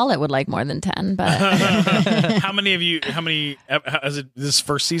 My wallet would like more than 10, but How many is it this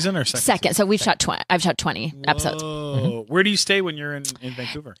first season or second. So we've shot 20. I've shot 20 episodes. Whoa. Where do you stay when you're in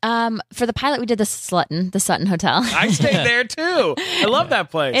Vancouver? For the pilot, we did the Sutton Hotel. I stayed there too. I love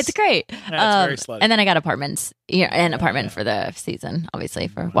that place. It's great. Yeah, it's very slutty. And then I got apartments, an apartment for the season, obviously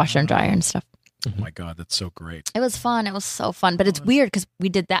for washer and dryer and stuff. Oh my god, that's so great. It was fun. It was so fun, but it's weird because we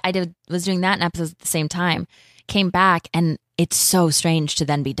did that. Was doing that in episodes at the same time. Came back, and it's so strange to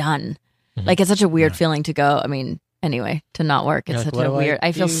then be done. Like it's such a weird feeling to go. I mean, anyway, to not work, it's such a weird.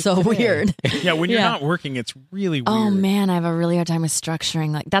 I feel so weird. Yeah, when you're not working, it's really weird. Oh man, I have a really hard time with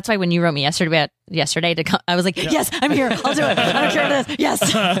structuring. Like that's why when you wrote me yesterday to come, I was like, yes, I'm here. I'll do it. I don't care what it is.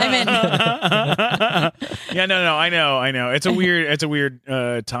 Yes, I'm in. Yeah, no, I know. It's a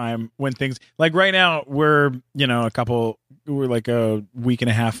weird time when things like right now we're we're like a week and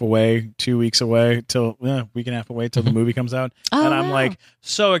a half away, 2 weeks away till week and a half away till the movie comes out, and I'm like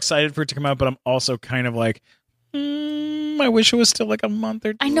so excited for it to come out, but I'm also kind of like. I wish it was still like a month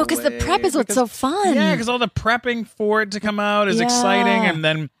or two. I know, because the prep is what's so fun. Yeah, because all the prepping for it to come out is exciting, and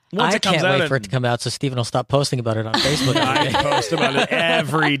then once it comes out, I can't wait for it to come out so Steven will stop posting about it on Facebook. I post about it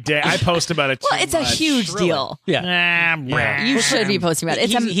every day. I post about it. Well, it's a huge deal. Yeah. You should be posting about it.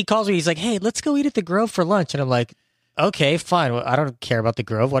 He calls me. He's like, "Hey, let's go eat at the Grove for lunch," and I'm like. Okay, fine. Well, I don't care about the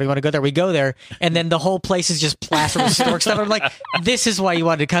Grove. Why do you want to go there? We go there, and then the whole place is just plastered with stork stuff. I'm like, this is why you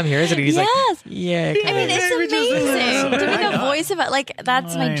wanted to come here, isn't it? He's like, yeah. I mean, it's amazing. Doing a voice about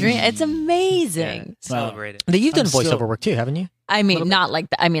that's my dream. It's amazing. Celebrate it. You've done voiceover work too, haven't you? I mean, not like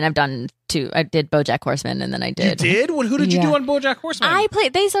that. I mean, I've done two. I did BoJack Horseman, and then I did. You did? Who did you do on BoJack Horseman?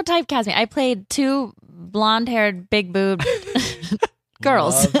 They so typecast me. I played two blonde-haired, big-boobed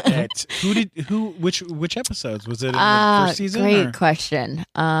girls. Which episodes was it in the first season? Great question.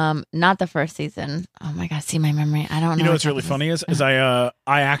 Not the first season. Oh my god, see my memory. I don't know. You know what's really funny is I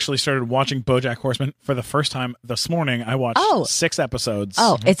actually started watching BoJack Horseman for the first time this morning. I watched 6 episodes.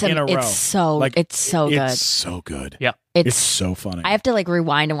 It's in a row. It's so good. It's so good. Yeah, it's so funny. I have to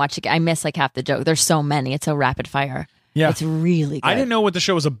rewind and watch it. I miss half the joke. There's so many. It's so rapid fire. Yeah, it's really good. I didn't know what the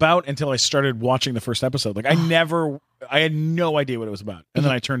show was about until I started watching the first episode. I had no idea what it was about. And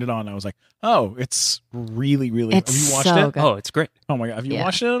then I turned it on and I was like, oh, it's really, really have you watched so it? Good. Oh, it's great. Oh my god. Have you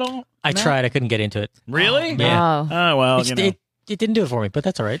watched it at all? I tried. I couldn't get into it. Really? Yeah. Oh well, It didn't do it for me, but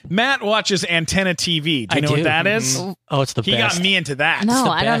that's all right. Matt watches Antenna TV. Do you know what that is? Oh, it's the He best. got me into that. No,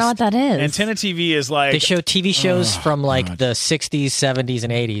 I don't know what that is. Antenna TV is like They show TV shows from the 60s, 70s,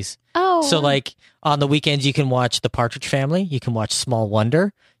 and 80s. Oh. So on the weekends you can watch The Partridge Family, you can watch Small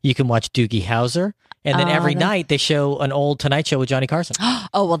Wonder, you can watch Doogie Howser, and then every night they show an old Tonight Show with Johnny Carson.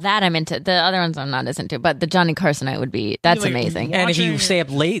 Oh, well, that I'm into. The other ones I'm not as into, but the Johnny Carson that's amazing. And if you stay up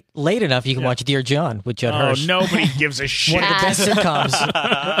late enough, you can watch Dear John with Judd Hirsch. Nobody gives a shit. One of the best sitcoms.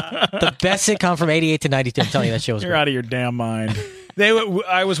 The best sitcom from 88 to 92. I'm telling you, that show was You're great. out of your damn mind.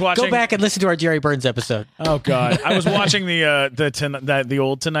 I was watching. Go back and listen to our Jerry Burns episode. Oh God, I was watching the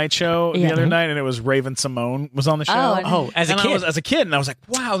old Tonight Show the other night, and it was Raven Simone was on the show. As a kid, as a kid, and I was like,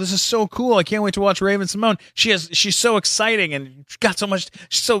 wow, this is so cool. I can't wait to watch Raven Simone. She's so exciting and got so much.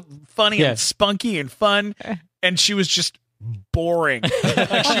 She's so funny and spunky and fun, and she was just boring. She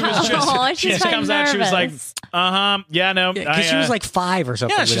was just. She just comes out. She was like, yeah, no, because she was like 5 or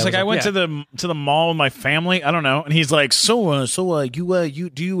something. Yeah, she's like, I went to the mall with my family. I don't know, and he's like, what's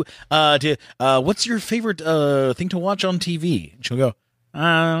your favorite thing to watch on TV? And she'll go,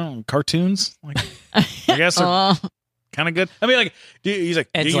 cartoons. Like, I guess they're kind of good. I mean, he's like,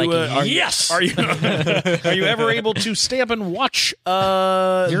 yes. Are you ever able to stay up and watch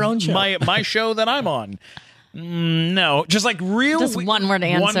your own show, my show that I'm on? No, just one-word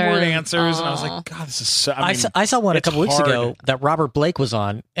answers. One-word answers, and I was like, God, this is so. I saw one a couple weeks ago that Robert Blake was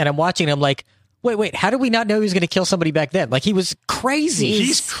on, and I'm watching. And I'm like, wait, how did we not know he was going to kill somebody back then? He was crazy.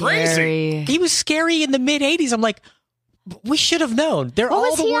 He's crazy. He was scary in the mid '80s. I'm like, we should have known. What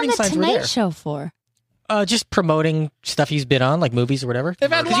was he on the Tonight Show for? Just promoting stuff he's been on, like movies or whatever.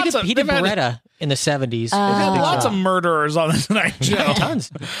 They've had lots of. He did Beretta in the '70s. They've had lots of murderers on the Tonight Show. Tons.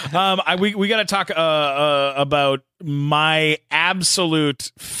 We got to talk about my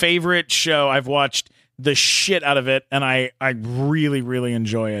absolute favorite show. I've watched the shit out of it, and I really, really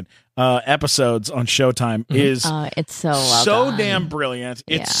enjoy it. Episodes on Showtime is it's so well done. Damn brilliant.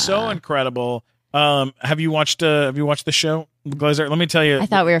 It's so incredible. Have you watched the show, Glazer? Let me tell you. I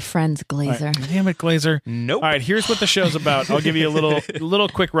thought we were friends, Glazer. Right. Damn it, Glazer. Nope. All right, here's what the show's about. I'll give you a little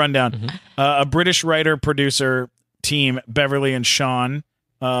quick rundown. A British writer producer team, Beverly and Sean,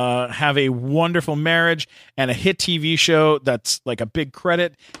 have a wonderful marriage and a hit TV show that's like a big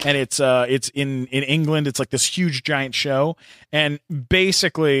credit, and it's in England. It's like this huge giant show, and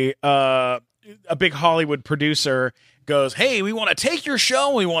basically a big Hollywood producer goes, "Hey, we want to take your show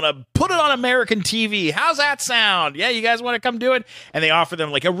and we want to put it on American TV. How's that sound? Yeah, you guys want to come do it?" And they offer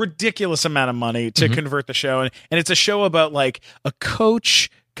them like a ridiculous amount of money to convert the show, and it's a show about like a coach,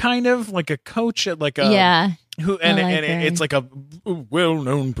 kind of like a coach at like a who and it's like a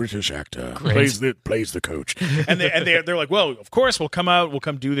well-known British actor plays the coach, and they're like, well, of course we'll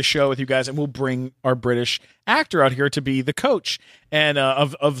come do the show with you guys, and we'll bring our British actor out here to be the coach and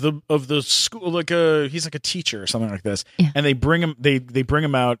of the school, like he's like a teacher or something like this, and they bring him bring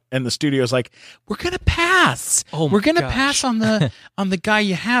him out, and the studio's like, we're gonna pass pass on the guy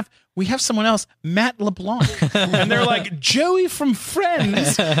you have. We have someone else, Matt LeBlanc. And they're like, Joey from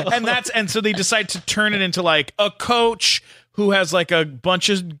Friends. And so they decide to turn it into like a coach who has like a bunch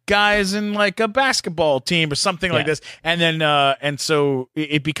of guys in like a basketball team or something like this. And then, and so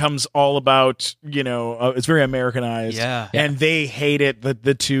it becomes all about, it's very Americanized. Yeah. And they hate it.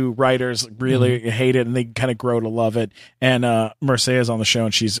 The two writers really hate it, and they kind of grow to love it. And Mircea is on the show,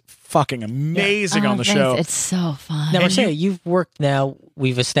 and she's fucking amazing on the show. It's so fun. Now, Mircea, you've worked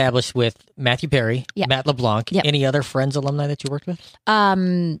we've established with Matthew Perry, Matt LeBlanc. Yep. Any other Friends alumni that you worked with?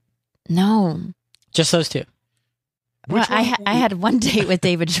 No. Just those two? Well, I had one date with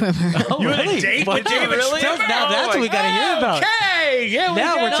David Schwimmer. Oh, really? Date with David Schwimmer? Now that's what we got to hear about. Okay,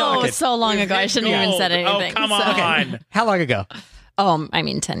 now we're talking. Oh, so long ago. I shouldn't even said anything. Oh, come on. Okay. How long ago? Oh, I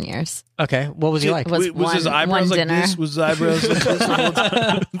mean, 10 years. Okay. What was he like? Was his eyebrows like dinner. this? Was his eyebrows like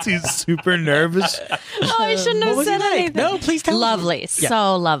this? He's super nervous. Oh, I shouldn't have said anything. No, please tell me. Lovely.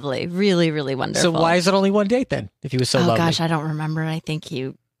 So lovely. Really, really wonderful. So why is it only one date then, if he was so lovely? Oh, gosh, I don't remember. I think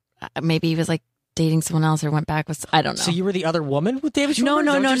maybe he was like dating someone else or went back with, I don't know. So you were the other woman with David Schwimmer?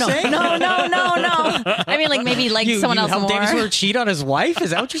 No. No. I mean, like maybe like someone else more. David Schwimmer cheat on his wife? Is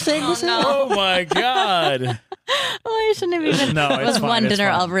that what you're saying? Oh my God. Well, I shouldn't have even. No, it was one dinner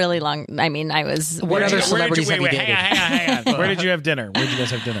a really long. I mean, I was. What other celebrities have you dated? Hang on. Where did you have dinner? Where did you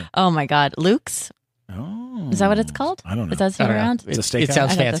guys have dinner? Oh my God, Luke's. Oh, is that what it's called? I don't know. Is that still around? It's a steakhouse. It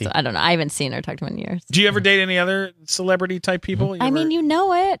sounds fancy. I don't know. I haven't seen or talked to him in years. Do you ever date any other celebrity type people? I mean, you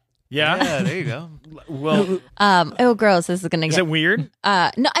know it. Yeah, there you go. Well, oh, gross. This is gonna get. Is it weird?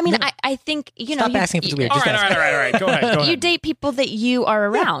 No, I mean, I think Stop asking if it's weird. All right. Go ahead. You date people that you are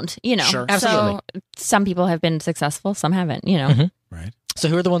around. Sure. Absolutely. So some people have been successful, some haven't. Right. So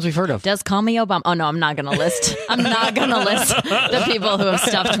who are the ones we've heard of? Does call me Obama? Oh no, I'm not gonna list. I'm not gonna list the people who have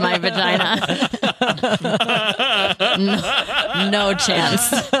stuffed my vagina. No chance.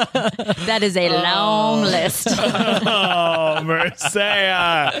 That is a long list. Oh,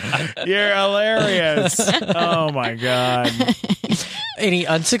 Mircea, you're hilarious. Oh my God. Any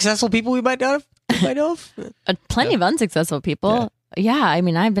unsuccessful people we might know of? Plenty of unsuccessful people. Yeah, I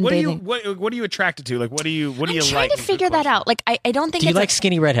mean, I've been dating. What are you attracted to? Like, what do you like? I'm trying to figure that out. Like, I don't think. Do you like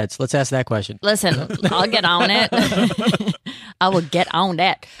skinny redheads? Let's ask that question. Listen, I'll get on it. I will get on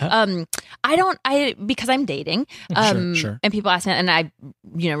that. Because I'm dating. Sure. And people ask me, and I've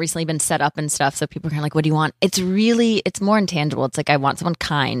recently been set up and stuff. So people are kind of like, "What do you want?" It's more intangible. It's like I want someone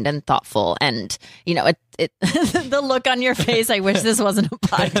kind and thoughtful, and the look on your face. I wish this wasn't a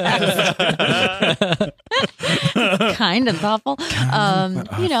podcast. Kind and thoughtful. Fun,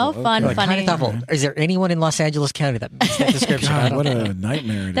 funny. Kind of thoughtful. Is there anyone in Los Angeles County that meets that description? God, what a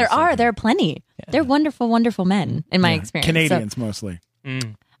nightmare! There are plenty. Yeah. They're wonderful, wonderful men in my experience. Canadians mostly.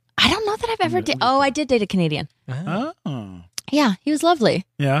 I don't know that I've ever dated. Oh, I did date a Canadian. Oh, yeah, he was lovely.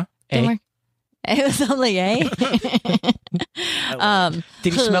 Yeah. It was lovely, eh?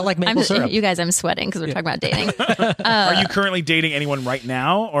 Did he smell like maple syrup? You guys, I'm sweating because we're talking about dating. Are you currently dating anyone right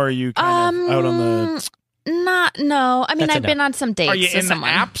now, or are you kind of out on the? No. I mean, I've been on some dates. Are you in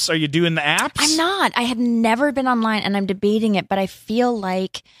someone. the apps? Are you doing the apps? I'm not. I had never been online, and I'm debating it, but I feel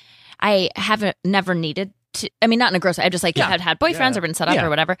like I haven't never needed to. I mean, not in a gross way. I just had boyfriends or been set up or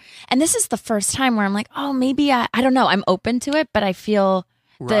whatever. And this is the first time where I'm like, oh, maybe I don't know. I'm open to it, but I feel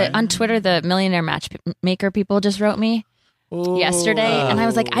on Twitter, the millionaire matchmaker people just wrote me yesterday, and I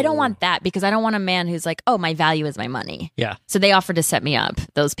was like, I don't want that, because I don't want a man who's like, oh, my value is my money. Yeah. So they offered to set me up.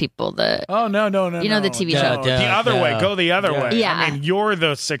 Those people, no, the TV show. The other way. Go the other way. Yeah. I mean, you're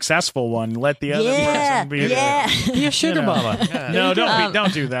the successful one. Let the other person be. Be a sugar mama. No,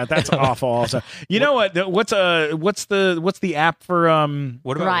 don't do that. That's awful. Also, you know what? What's the app for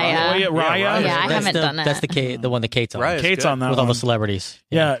What about Raya? Raya. Yeah, I haven't done it. That's the one that Kate's on. Raya's Kate's good. on that with one. all the celebrities.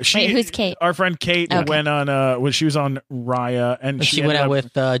 Yeah, Wait, who's Kate? Our friend Kate went on. She was on Raya. Mariah, and She went ended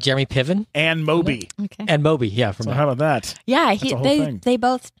out up- with Jeremy Piven and Moby. Okay. and Moby. Yeah, from So how about that? Yeah, a whole thing. they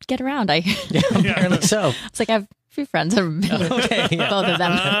both get around. apparently so. It's like I have a few friends who have Okay, yeah. both of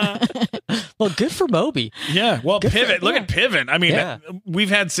them. Well, good for Moby. Yeah. Well, Piven. Look at Piven. I mean, Yeah. we've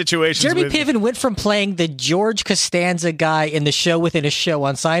had situations. Jeremy with, Piven went from playing the George Costanza guy in the show within a show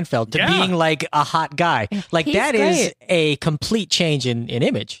on Seinfeld to Yeah. being like a hot guy. Like He's that is great. a complete change in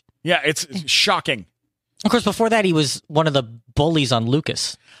image. Yeah, it's shocking. Of course, before that, he was one of the bullies on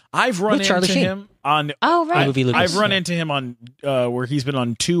Lucas. I've run With Charlie into Sheen. him on. Oh, right. Movie Lucas. I've run into him on where he's been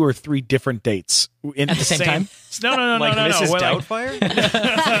on 2 or 3 different dates At the same time? No, Like no. Mrs. Well, Doubtfire?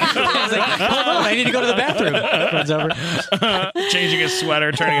 Hold on, I need to go to the bathroom. Runs over. changing his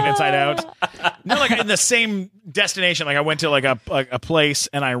sweater, turning it inside out. No, like in the same destination. Like I went to like a place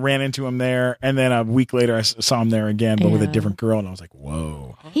and I ran into him there, and then a week later I saw him there again, but with a Yeah. different girl, and I was like,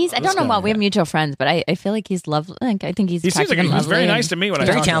 whoa. I don't know guy, what we have mutual friends, but I feel like he's lovely. Like, I think he's He seems attractive like he and was very lovely nice and- to me when I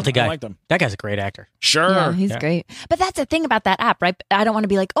Very talked to him. talented I guy. liked him. That guy's a great actor. Sure. Yeah, he's great. But that's the thing about that app, right? I don't want to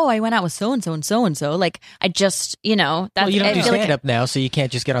be like, oh, I went out with so and so and so and so. Like, I just, that's Well, you don't I do feel like stand up now, so you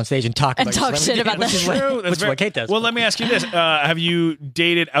can't just get on stage and talk And about your talk shit celebrity, about which that. is what- True. which is what Kate does. Well, let me ask you this: have you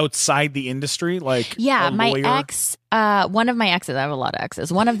dated outside the industry? Like, Yeah, a my lawyer? ex, one of my exes, I have a lot of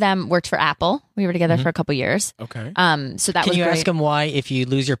exes. One of them worked for Apple. We were together for a couple years. Okay. So that Can was you great. ask him why, if you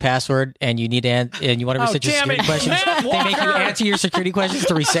lose your password and you need to and you want to reset your damn security it. questions, Matt they make you Walker. answer your security questions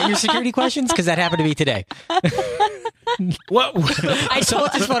to reset your security questions? Because that happened to me today. What? So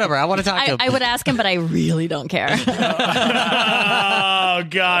just whatever. I want to talk to him. I would ask him, but I really don't care. Oh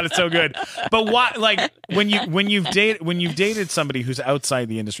God, it's so good. But why? Like when you've dated somebody who's outside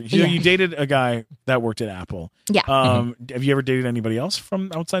the industry. You know, Yeah. you dated a guy that worked at Apple. Yeah. Have you ever dated anybody else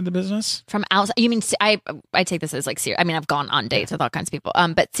from outside the business? From outside, you mean I take this as like serious. I mean, I've gone on dates with all kinds of people.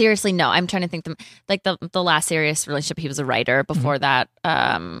 But seriously, no. I'm trying to think. The last serious relationship, he was a writer. Before that,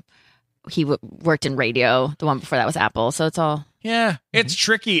 he worked in radio. The one before that was Apple. So it's all. Yeah, it's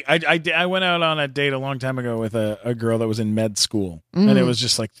tricky. I went out on a date a long time ago with a girl that was in med school, and it was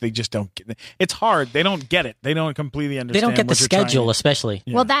just like they just don't get it. It's hard. They don't get it. They don't completely understand. They don't get the what you're trying schedule, to- especially.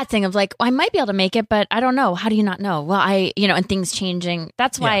 Yeah. Well, that thing of like, I might be able to make it, but I don't know. How do you not know? Well, and things changing.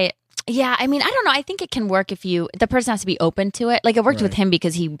 That's why. Yeah, I mean, I don't know. I think it can work if the person has to be open to it. Like it worked with him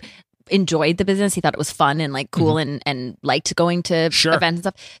because he enjoyed the business. He thought it was fun and like cool and liked going to Sure. events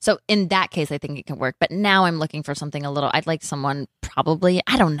and stuff. So in that case, I think it can work. But now I'm looking for something I'd like someone probably,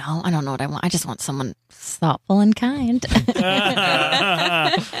 I don't know what I want. I just want someone thoughtful and kind.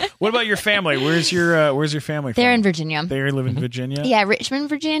 What about your family? Where's your family from? They're in Virginia. They live in Virginia. Yeah, Richmond,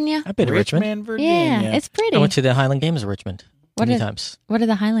 Virginia. I've been to Richmond. Virginia. Yeah, it's pretty. I went to the Highland Games of Richmond many times. What are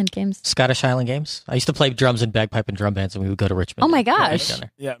the Highland Games? Scottish Highland Games. I used to play drums and bagpipe and drum bands, and we would go to Richmond. Oh my and play gosh. down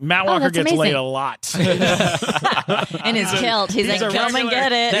there. Yeah, Matt Oh, Walker that's gets laid amazing. a lot. In his kilt. He's like, a come and regular-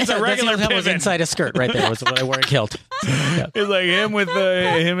 get it. He's a regular That's what was Piven. inside a skirt right there. Was what I wore a kilt. It's like him with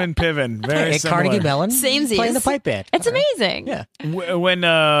him and Piven. Very Hey, similar. Carnegie Mellon. Samesies. Playing the pipe band. It's amazing. Yeah. When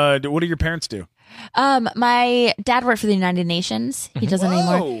what do your parents do? My dad worked for the United Nations. He doesn't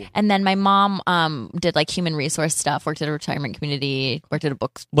Whoa. anymore. And then my mom did like human resource stuff, worked at a retirement community, worked at a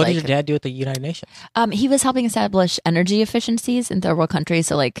book. What did your dad do at the United Nations? He was helping establish energy efficiencies in third world countries.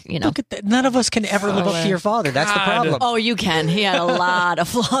 So like, Look at that. None of us can ever live up to your father. That's the problem. Oh, you can. He had a lot of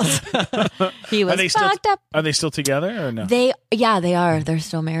flaws. He was fucked up. Are they still together or no? They are. They're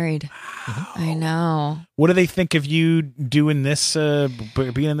still married. I know. What do they think of you doing this,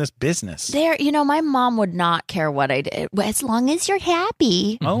 being in this business? My mom would not care what I did as long as you're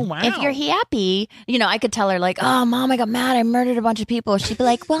happy. Oh, wow. If you're happy, I could tell her like, "Oh, mom, I got mad. I murdered a bunch of people." She'd be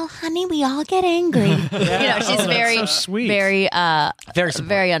like, "Well, honey, we all get angry." She's very, so sweet. very, Very supportive.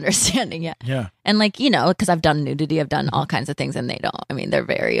 very understanding. Yeah. Yeah. And like, because I've done nudity, I've done all kinds of things, and they don't. I mean, they're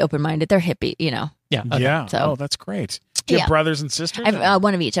very open minded. They're hippie. Yeah. Yeah. So- Oh, that's great. Do you have Yeah. brothers and sisters? I've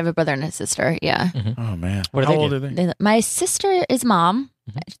one of each. I have a brother and a sister. Yeah. Oh man. What do How they old do? are they? My sister is mom.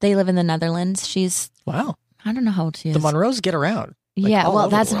 They live in the Netherlands. She's Wow. I don't know how old she is. The Monroes get around. Like, yeah. all Well,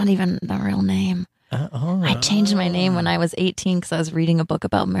 over the that's world. not even the real name. Oh. I changed my name when I was 18 because I was reading a book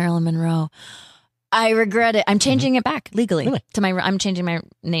about Marilyn Monroe. I regret it. I'm changing it back legally Really? to my. I'm changing my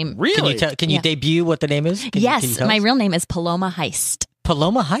name. Really? Can you Yeah. debut what the name is? Can Yes, you tell my us? real name is Paloma Heist,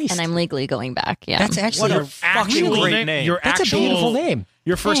 Paloma Heist. and I'm legally going back. Yeah, That's actually What a a fucking really great name. Your That's actual a beautiful name.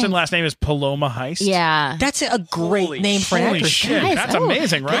 Your first and last name is Paloma Heist. yeah. That's a great Holy name for an Holy actress. shit. Guys, That's oh,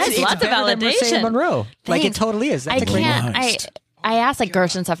 amazing, right? guys, It's lots of better than Mircea validation. Monroe. Like it Thanks. totally is. That's I a great can't. name. Heist. I asked like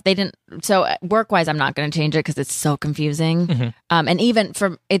Gersh and stuff. They didn't. So work wise, I'm not going to change it because it's so confusing. And even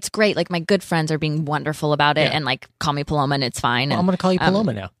it's great. Like my good friends are being wonderful about it and like call me Paloma and it's fine. Well, I'm going to call you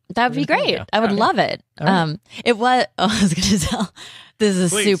Paloma now. That would be great. I would love it. It was. Oh, I was going to tell. This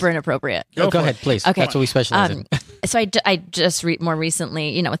is super inappropriate. Go ahead, please. Okay. That's what we specialize in. So I just more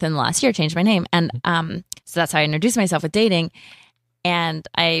recently, within the last year, changed my name, and so that's how I introduced myself with dating. And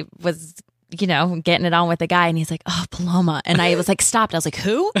I was, getting it on with the guy, and he's like, "Oh, Paloma," and I was like, stopped. I was like,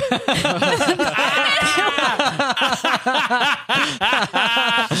 "Who?" I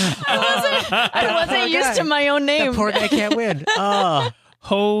wasn't used to my own name. That poor guy can't win. Oh.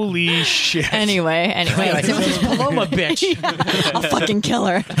 Holy shit. Anyway, Like, this is Paloma, bitch. I'll fucking kill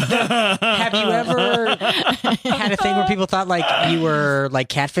her. Have you ever had a thing where people thought like you were like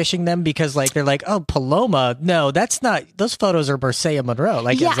catfishing them because like they're like, oh, Paloma? No, that's not. Those photos are Mircea Monroe.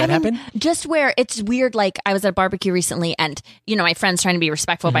 Like, has that happened? Just where it's weird. Like I was at a barbecue recently, and my friends trying to be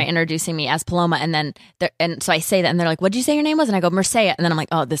respectful by introducing me as Paloma, and then so I say that, and they're like, "What'd you say your name was?" And I go Mircea, and then I'm like,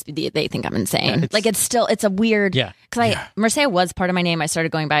 "Oh, they think I'm insane." It's a weird. Yeah. Because Mircea was part of my name. I started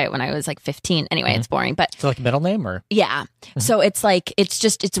going by it when I was like 15. Anyway, it's boring, but so like a middle name or so it's like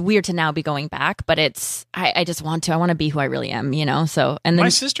it's weird to now be going back, but I just want to be who I really am, So and then my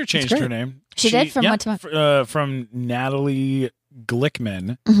sister changed her name. She did from what to from Natalie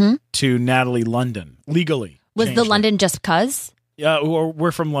Glickman to Natalie London legally. Was the London just because? Yeah,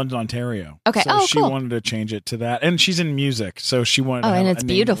 we're from London, Ontario. Okay, so she cool. wanted to change it to that, and she's in music, so she wanted. Oh, to have and it's a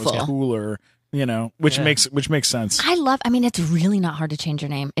name beautiful. That was cooler. Which makes sense. It's really not hard to change your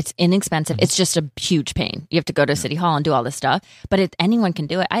name. It's inexpensive. It's just a huge pain. You have to go to City Hall and do all this stuff, but anyone can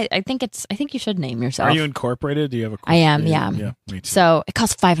do it. I think you should name yourself. Are you incorporated? Do you have a I am, yeah. Yeah, me too. So it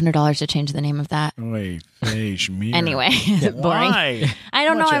costs $500 to change the name of that. Wait, anyway, boring. Why? I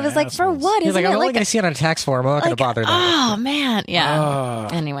don't know. I was like, for what? He's Isn't like, I'm it only like going to see it on a tax form. I'm not going to bother that. Oh man, yeah.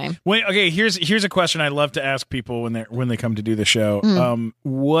 Anyway, wait. Okay, here's a question I love to ask people when they come to do the show.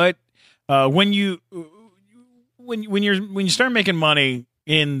 When you start making money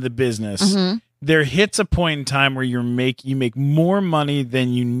in the business, there hits a point in time where you make more money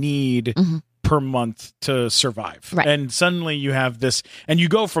than you need per month to survive. Right. And suddenly you have this, and you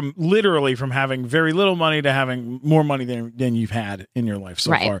go from literally from having very little money to having more money than you've had in your life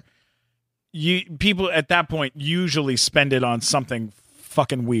so far. People at that point usually spend it on something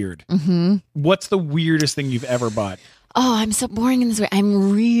fucking weird. What's the weirdest thing you've ever bought? Oh, I'm so boring in this way.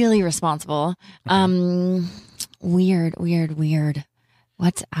 I'm really responsible. Okay. Weird.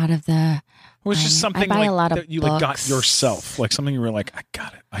 What's out of the? Well, it's just something I buy like a lot that of you books. like got yourself, like something you were like, I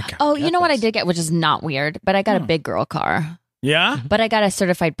got it. Oh, you know what I did get, which is not weird, but I got a big girl car. Yeah, but I got a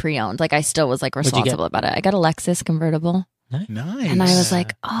certified pre-owned. Like I still was like responsible about it. I got a Lexus convertible. Nice. And I was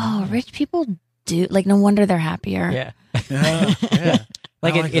like, oh, rich people do like. No wonder they're happier. Yeah. Yeah.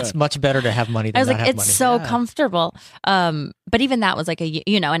 Like it's much better to have money than I was not like, have it's money. so comfortable. But even that was like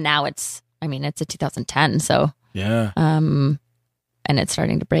and now it's a 2010, so yeah. And it's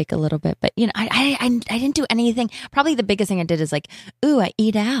starting to break a little bit. But I didn't do anything. Probably the biggest thing I did is like, I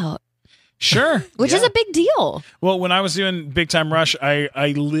eat out. Sure. Which is a big deal. Well, when I was doing Big Time Rush, I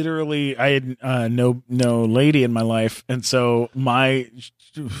had no lady in my life, and so my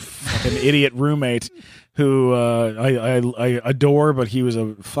fucking idiot roommate, who I adore, but he was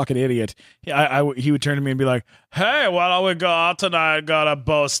a fucking idiot. He would turn to me and be like, "Hey, why don't we go out tonight? Got a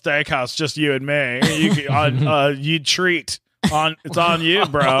Bo Steakhouse, just you and me. You treat." It's on you,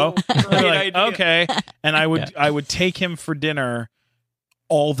 bro. Like, okay. And I would take him for dinner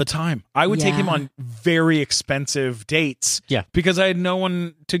all the time. I would take him on very expensive dates. Yeah. Because I had no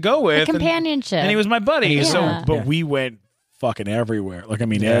one to go with. Companionship. And he was my buddy. Yeah. So we went fucking everywhere. Like, I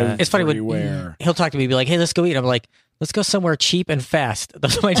mean, everywhere. It's funny when he'll talk to me, be like, "Hey, let's go eat." I'm like, "Let's go somewhere cheap and fast."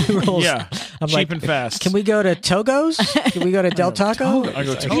 Those are my two rules. Yeah, I'm cheap and fast. Can we go to Togo's? Can we go to Del Taco? I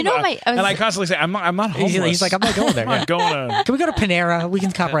go Togo. You know, and I constantly say, I'm not homeless. He's like, I'm not going there. I'm not going to. Can we go to Panera? We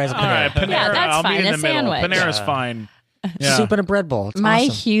can compromise at Panera. All right, Panera. Yeah, that's I'll fine. meet in A the middle. sandwich. Panera's fine. Yeah. Soup and a bread bowl. It's My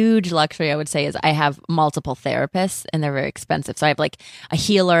awesome. huge luxury, I would say, is I have multiple therapists, and they're very expensive. So I have like a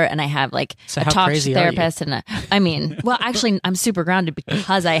healer, and I have like So a how talk crazy are therapist, and actually, I'm super grounded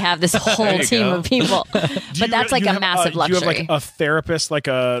because I have this whole you team go. of people. But that's like a massive luxury. Do you have like a therapist,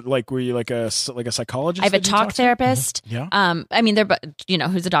 were you like a psychologist? I have a that you talk talk to? therapist. Yeah. They're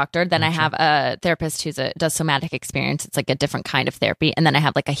who's a doctor. Then I have a therapist does somatic experience. It's like a different kind of therapy. And then I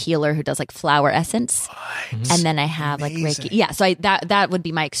have like a healer who does like flower essence. And then I have like Reiki. Yeah. So that would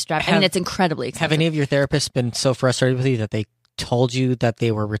be my extra. It's incredibly expensive. Have any of your therapists been so frustrated with you that they told you that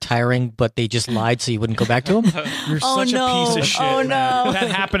they were retiring, but they just lied so you wouldn't go back to them? You're such a piece of shit. Oh, man. no. That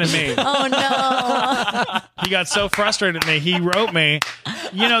happened to me. Oh no. He got so frustrated at me. He wrote me,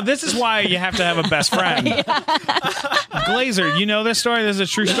 this is why you have to have a best friend. Glazer, you know this story? This is a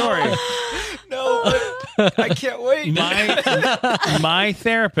true story. No, but I can't wait. My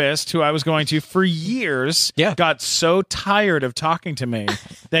therapist, who I was going to for years, got so tired of talking to me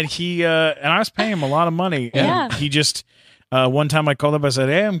that he, and I was paying him a lot of money. Yeah. And he just, one time I called up, I said,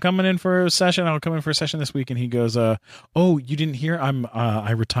 hey, I'm coming in for a session. I'll come in for a session this week. And he goes, oh, you didn't hear?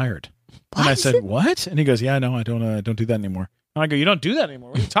 I retired. And I said, what? And he goes, yeah, no, I don't do that anymore. And I go, you don't do that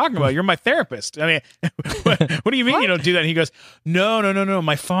anymore? What are you talking about? You're my therapist. I mean, what do you mean you don't do that? And he goes, no.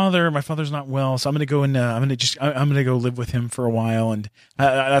 My father's not well, so I'm going to go and I'm going to go live with him for a while, and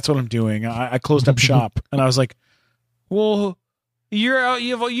that's what I'm doing. I closed up shop, and I was like, well,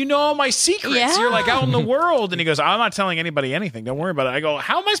 you know all my secrets. Yeah. You're like out in the world. And he goes, I'm not telling anybody anything. Don't worry about it. I go,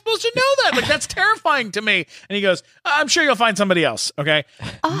 how am I supposed to know that? Like, that's terrifying to me. And he goes, I'm sure you'll find somebody else. Okay.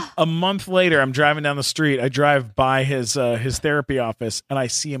 A month later, I'm driving down the street. I drive by his therapy office, and I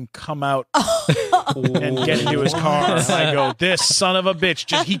see him come out and get into his car. And I go, this son of a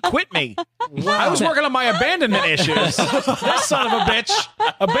bitch, he quit me. I was working on my abandonment issues. This son of a bitch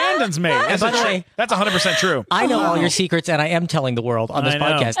abandons me. And by the way, that's 100% true. I know all your secrets, and I am telling the world on this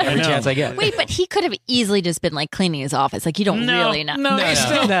podcast every chance I get. Wait, but he could have easily just been like cleaning his office. Like, you don't really know. No, he's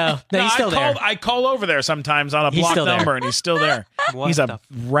still he's still there. I call over there sometimes on a block still there. number, and he's still there. He's a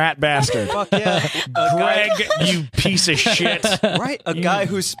rat bastard. Fuck yeah. Greg, you piece of shit. Right? A guy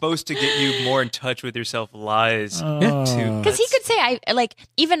who's supposed to get you more in touch with yourself lies too. Because he could say,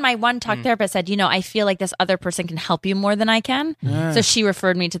 even my one talk therapist said, I feel like this other person can help you more than I can. So she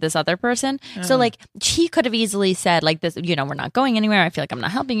referred me to this other person. So like, he could have easily said like this, we're not going anywhere. I feel like I'm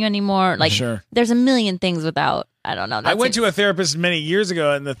not helping you anymore. Like, there's a million things without, I don't know. I went to a therapist many years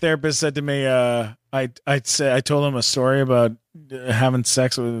ago, and the therapist said to me, I told him a story about having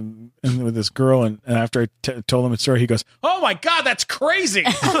sex with this girl, and after I told him the story, he goes, "Oh my God, that's crazy!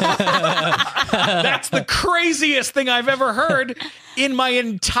 That's the craziest thing I've ever heard in my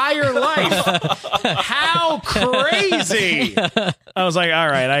entire life. How crazy!" I was like, "All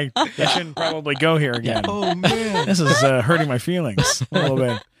right, I shouldn't probably go here again. Oh man, this is hurting my feelings a little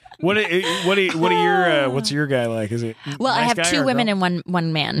bit." What's your guy like? Is it well? nice I have guy two or women girl? and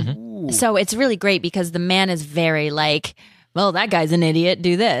one man, so it's really great because the man is very like, well, that guy's an idiot.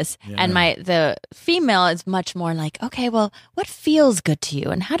 Do this, and the female is much more like, okay, well, what feels good to you,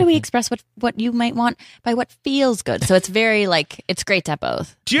 and how do we express what you might want by what feels good? So it's very like it's great to have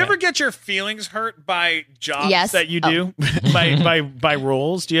both. Do you ever get your feelings hurt by jobs that you do by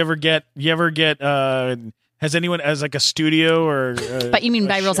roles? Do you ever get has anyone as like a studio or? But you mean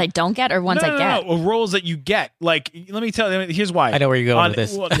by roles I don't get or ones I get? No, roles that you get. Like, let me tell you. Here's why. I know where you're going with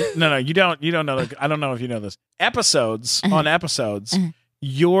this. Well, no, you don't. You don't know. I don't know if you know this. On episodes,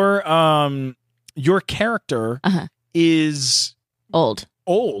 your character is old.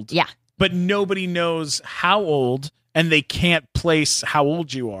 Yeah, but nobody knows how old. And they can't place how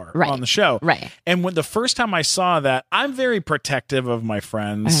old you are on the show. Right. And when the first time I saw that, I'm very protective of my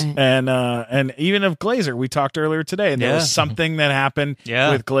friends and even of Glazer. We talked earlier today, and there was something that happened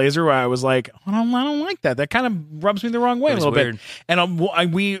with Glazer where I was like, I don't like that. That kind of rubs me the wrong way a little bit. And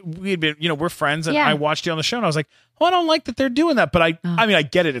we had been, we're friends, and I watched you on the show, and I was like, I don't like that they're doing that. But I mean, I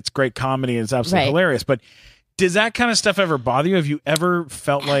get it. It's great comedy. And it's absolutely hilarious. But does that kind of stuff ever bother you? Have you ever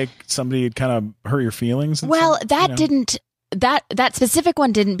felt like somebody had kind of hurt your feelings? Well, that didn't. That specific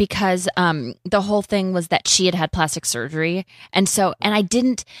one didn't because the whole thing was that she had plastic surgery, and I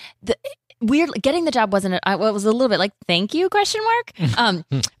didn't. Getting the job wasn't. It was a little bit like thank you ?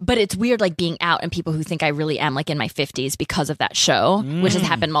 But it's weird like being out and people who think I really am like in my 50s because of that show, which has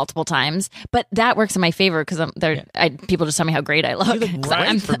happened multiple times. But that works in my favor because people just tell me how great I look.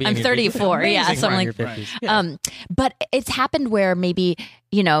 I'm 34, so I'm like, but it's happened where maybe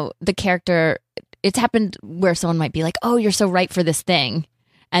the character. It's happened where someone might be like, "Oh, you're so right for this thing."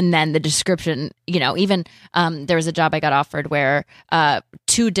 And then the description, even there was a job I got offered where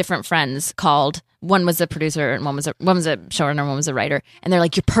two different friends called. One was a producer and one was a showrunner, one was a writer. And they're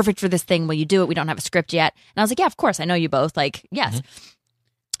like, "You're perfect for this thing. Will you do it? We don't have a script yet." And I was like, "Yeah, of course. I know you both." Like, yes. Mm-hmm.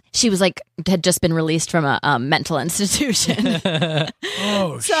 She was like, had just been released from a mental institution. So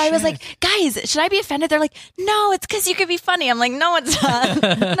I was like, "Guys, should I be offended?" They're like, "No, it's because you could be funny." I'm like, "No, it's not.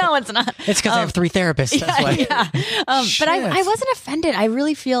 No, it's not." It's because I have 3 therapists. That's why. But I wasn't offended. I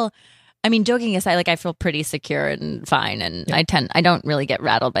really feel, I mean, joking aside, like I feel pretty secure and fine. And I don't really get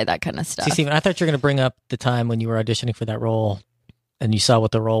rattled by that kind of stuff. See, Steven, I thought you were going to bring up the time when you were auditioning for that role and you saw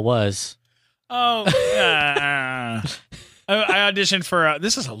what the role was. Oh, I auditioned for.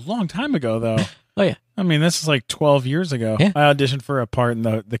 This is a long time ago, though. Oh yeah. I mean, this is like 12 years ago. Yeah. I auditioned for a part, and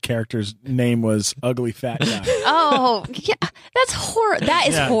the character's name was Ugly Fat Guy. Oh, yeah. That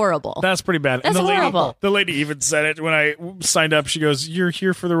is Yeah. horrible. That's pretty bad. That's and horrible. The lady even said it when I signed up. She goes, "You're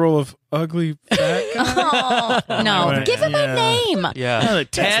here for the role of Ugly Fat Guy." Oh, no. Right. Give him Yeah. a name. Yeah. No, That's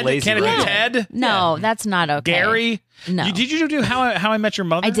Ted? lazy Can it be writing. Ted? No, that's not okay. Gary? No. Did you do How I Met Your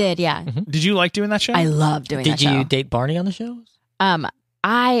Mother? I did, yeah. Did you like doing that show? I love doing that Did you show. date Barney on the show?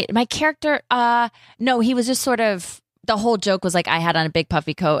 My character, no, he was just sort of, the whole joke was like I had on a big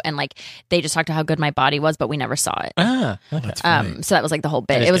puffy coat and like they just talked about how good my body was, but we never saw it. Ah, okay. That's funny. So that was like the whole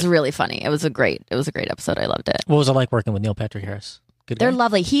bit. That is It was good. really funny. It was a great episode. I loved it. What was it like working with Neil Patrick Harris? Good guy? They're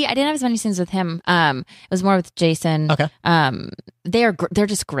lovely. I didn't have as many scenes with him. It was more with Jason. Okay. They're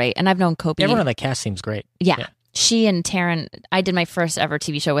just great. And I've known Kobe. Everyone on that cast seems great. Yeah. She and Taryn, I did my first ever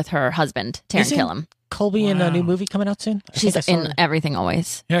TV show with her husband, Taryn Isn't Killam. Colby in a new Wow. movie coming out soon? I She's think I saw in her. everything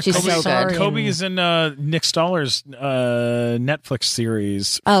always. Yeah, She's Kobe, so good. Kobe is in Nick Stoller's Netflix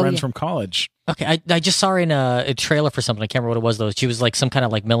series, Oh, Friends yeah. from College. Okay, I just saw her in a trailer for something. I can't remember what it was though. She was like some kind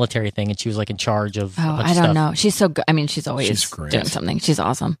of like military thing, and she was like in charge of. a Oh, bunch I of don't stuff. know. She's so good. I mean, she's always She's great. doing something. She's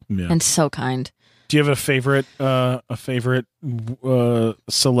awesome Yeah. and so kind. Do you have a favorite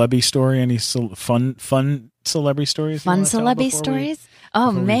celebrity story? Any fun celebrity stories? you Fun wanna tell celebrity before we- stories?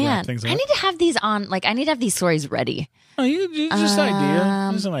 Oh before we wrap man, things I up? need to have these on. Like, I need to have these stories ready. Oh, just idea.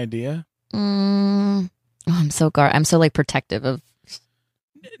 Just an idea. Oh, I'm so like protective of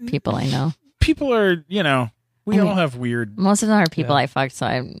people I know. People are, we I mean- all have weird, Most of them are people I fucked, so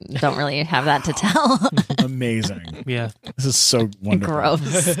I don't really have that to tell. amazing. Yeah. This is so wonderful.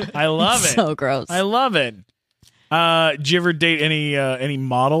 Gross. I love it. So gross. I love it. Did you ever date any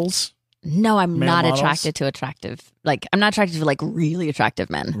models? No, I'm Male not models? attracted to attractive. Like, I'm not attracted to like really attractive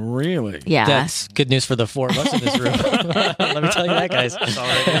men. Really? Yeah. That's good news for the four of us in this room. Let me tell you that, guys.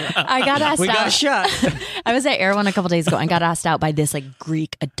 I got asked We got a out. shot. I was at Air One a couple days ago and got asked out by this like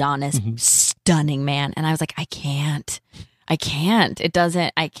Greek Adonis, stunning man, and I was like, I can't. It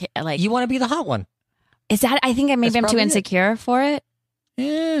doesn't. I can't. Like, You want to be the hot one. is that? I think maybe That's I'm too probably it. insecure for it,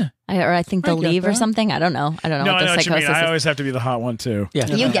 Yeah. or I think they'll I get leave or that. something. I don't know. I don't know No, what I the know what you mean. psychosis I is. always have to be the hot one too. Yeah.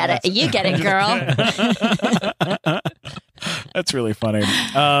 You get it. You get it, girl. That's really funny.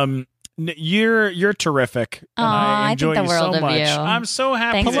 You're terrific. And Aw, I I enjoy think the you world so of much. you. I'm so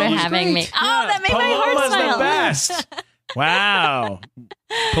happy. Thanks for Paloma. having me. Oh, that made my heart Paloma's smile. the best. Wow.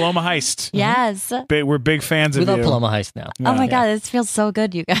 Paloma Heist. Yes. We're big fans We of love you. Paloma Heist now. Oh my God, this feels so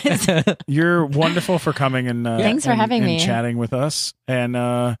good, you guys. You're wonderful for coming and Thanks for and- having and me. chatting with us. And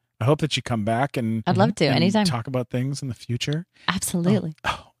I hope that you come back and I'd love to and anytime. talk about things in the future. Absolutely.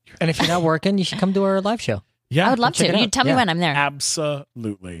 And if you're not working, you should come to our live show. Yeah, I would love check to. it You out. tell me Yeah. when I'm there.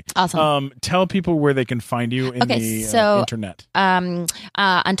 absolutely. Awesome. Tell people where they can find you in Okay, the so, internet. on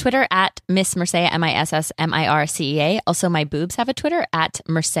Twitter at Miss Mircea, MISSMIRCEA. Also, my boobs have a Twitter at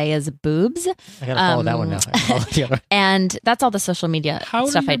Mircea's Boobs. I gotta follow that one now. I follow the other. And that's all the social media How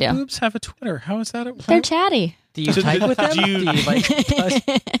stuff do I your do. boobs have a Twitter? How is that? They're chatty. Do you So type with them?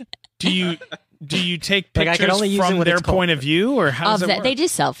 do you- like, Do you take Like, I pictures can only use it from when their it's cold. point of view, or how does Of it that, work? they do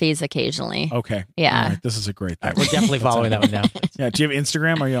selfies occasionally. Okay. Yeah. All right, this is a great thing. we're definitely following that one now. Yeah. Do you have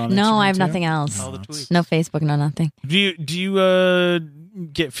Instagram? Are you on Instagram? No, I have too? nothing else. All the tweets. No Facebook, no nothing. Do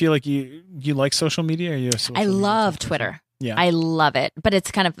you feel like you like social media? Are you a social I media love person? Twitter. Yeah. I love it, but it's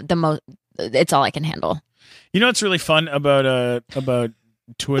kind of the most. It's all I can handle. You know what's really fun about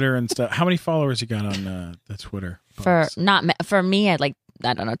Twitter and stuff? How many followers you got on the Twitter? For box? for me, I like,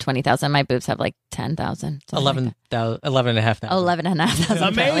 I don't know, 20,000. My boobs have like 10,000. 11,500. 11,500.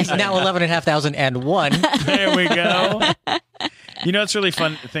 Amazing. Now 11,501. There we go. You know what's really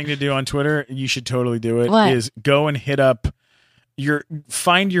fun thing to do on Twitter? You should totally do it. What? Is go and hit up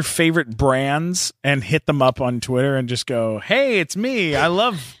find your favorite brands and hit them up on Twitter and just go, hey, it's me. I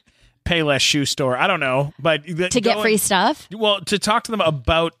love Payless Shoe Store. I don't know, but To get free stuff? Well, to talk to them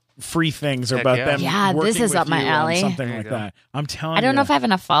about free things or Heck about yeah. them. Yeah, this working is with up my you on alley. something There you like go. that. I'm telling you. I don't know if I have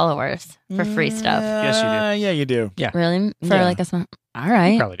enough followers for free stuff. Yes, you do. Yeah, you do. Yeah. Really? For Yeah. like a smart. All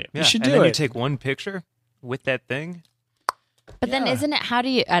right. Probably do. Yeah. should and do then it. you take one picture with that thing. But then Yeah. isn't it, how do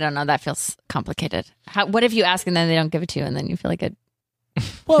you, I don't know, that feels complicated. What if you ask and then they don't give it to you and then you feel like a,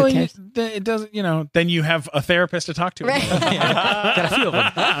 Well, Who cares? it doesn't. Then you have a therapist to talk to. Right. Got a few of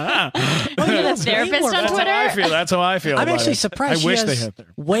them. a therapist on That's how I Twitter? feel. That's how I feel. I'm about actually it. surprised I wish she they has had there.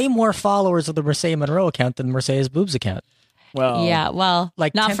 way more followers of the Mircea Monroe account than Mircea's Boobs account. Well, Yeah, well,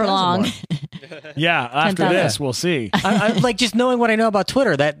 Like not for 10,000 long. more. yeah. After 10,000. this, we'll see. I like just knowing what I know about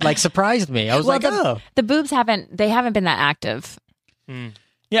Twitter, that like surprised me. I was Well, like, oh. The boobs haven't been that active.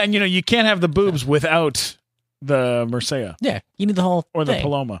 Yeah, and you can't have the boobs without the Mircea Yeah, you need the whole or the thing.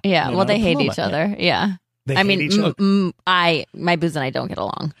 Paloma. Yeah, you well, know? they hate Paloma, each other. Yeah. They I hate mean, each other. my booze and I don't get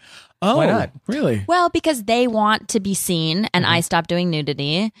along. Oh, Why not? Really? Well, because they want to be seen, and I stopped doing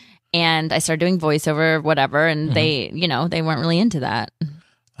nudity, and I started doing voiceover, whatever, and they weren't really into that.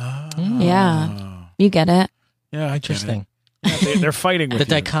 Oh. Yeah, you get it. Yeah, I get it. Interesting. Yeah, they're fighting with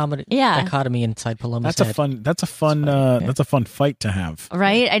The you. dichotomy inside Paloma's That's a head. fun. That's a fun fight to have.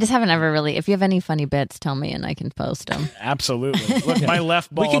 Right? I just haven't ever really. If you have any funny bits, tell me and I can post them. Absolutely. Look, my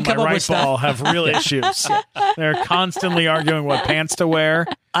left ball can and my come up right with stuff. ball have real issues. They're constantly arguing what pants to wear.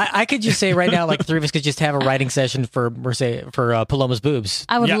 I could just say right now, like the three of us could just have a writing session for Paloma's boobs.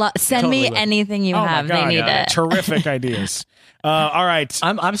 I would Yeah, send totally me would. anything you Oh have. my God, They need it. Terrific ideas. All right.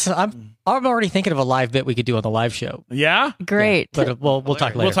 I'm already thinking of a live bit we could do on the live show, Yeah. Great. but we'll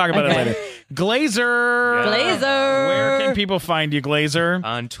talk later. We'll talk about it Okay. later. Glazer. Glazer. Where can people find you, Glazer?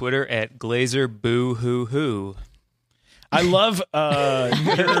 On Twitter at Glazer Boo Hoo Hoo. I love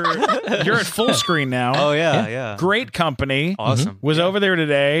you're at full screen now. Oh yeah. Great company. Awesome. Was over there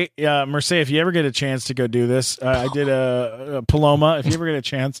today. Mircea, if you ever get a chance to go do this, I did a Paloma. If you ever get a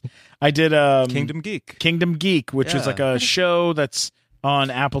chance, I did Kingdom Geek. Kingdom Geek, which is Yeah. like a show that's on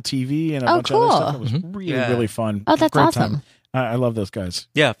Apple TV and a Oh, bunch of other cool. stuff. It was really, Yeah. really fun. Oh, that's Great awesome. time. I love those guys.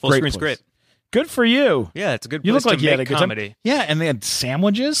 Yeah, full Great screen's place. great. Good for you. Yeah, it's a good You place look like to you had a make good comedy. time. Yeah, and they had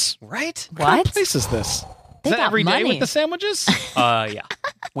sandwiches. Right? What kind of What? place is this? They Is that got every day money. with the sandwiches? Yeah.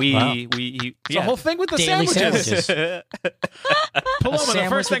 We Wow. we It's a whole thing with the Daily sandwiches. sandwiches. Paloma, the sandwich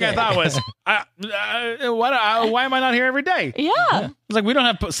first thing a I day. thought was, why am I not here every day? Yeah. It's like, we don't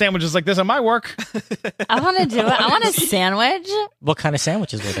have sandwiches like this at my work. I want to do it. I want a sandwich. What kind of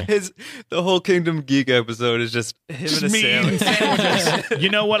sandwiches were they? the whole Kingdom Geek episode is just him Just and a me eating sandwich. sandwiches. You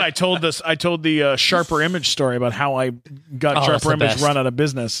know what? I told the Sharper Image story about how I got Oh, that's Sharper the Image best. run out of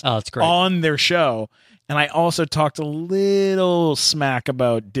business Oh, it's great. on their show. And I also talked a little smack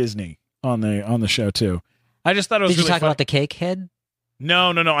about Disney on the show too. I just thought it was Did you really talk fun. about the cake head?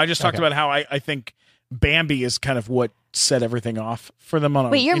 No. I just talked Okay. about how I think Bambi is kind of what set everything off for them on a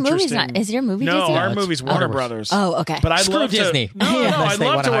Wait, your movie's interesting- not. Is your movie No, Disney? our it's movie's Warner Warner Brothers. Oh, okay. But I'd Screw love Disney. to. No, Yeah, I'd unless they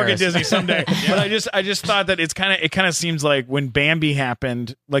love wanna to work hire at us. Disney someday. But I just thought that it kind of seems like when Bambi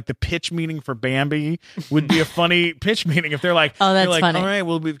happened, like the pitch meeting for Bambi would be a funny pitch meeting if they're like, Oh, that's they're like, funny. all right,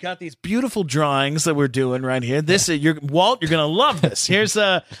 well, we've got these beautiful drawings that we're doing right here. This is Walt, you're gonna love this.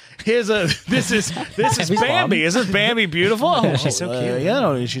 This is Bambi. Isn't Bambi beautiful? Oh, she's so cute.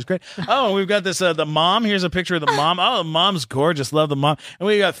 Yeah, she's great. Oh, we've got this the mom. Here's a picture of the mom. Oh, the mom's gorgeous. Love the mom. And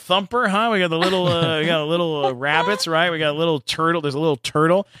we got Thumper, huh? We got the little rabbits, right? We got a little turtle. There's a little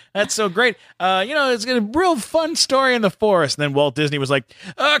turtle. That's so great. It's a real fun story in the forest. And then Walt Disney was like,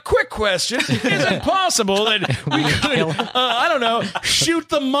 quick question. Is it possible that we could, I don't know, shoot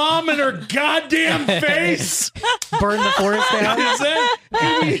the mom in her goddamn face? Burn the forest down?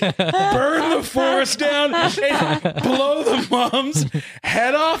 Can we burn the forest down and blow the mom's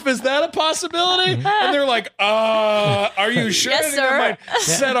head off? Is that a possibility? And they're like, are you sure? Yes, I think that sir. might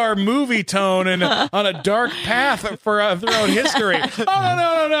set our movie tone on a dark path for throughout history.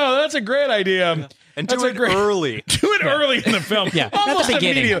 Oh, no. That's a great idea. And That's do a it great- early. Do it early in the film. Yeah, not the Almost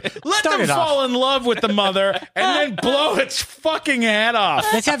beginning. immediately. Let Start them it off. fall in love with the mother and then blow its fucking head off.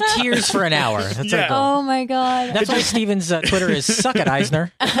 Let's have tears for an hour. That's Yeah. our goal. Oh my god. That's why Steven's Twitter is Suck It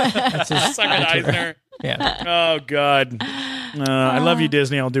Eisner. That's his Suck it, Eisner. Yeah. Oh God, I love you,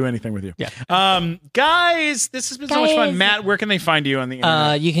 Disney. I'll do anything with you. Yeah. Guys, this has been so much fun. Guys. Matt, where can they find you on the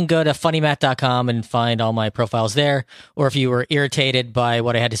internet? You can go to funnymat.com and find all my profiles there. Or if you were irritated by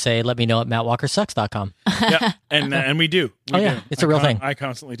what I had to say, let me know at mattwalkersucks.com. Yeah, and we do. We Oh, yeah. do. It's a real thing. I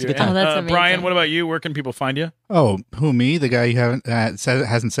constantly do. a good time. Oh, that's Brian, amazing. what about you? Where can people find you? Oh, who, me? The guy you hasn't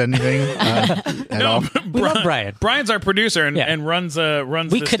said anything at all? We love Brian. Brian's our producer and, Yeah. and runs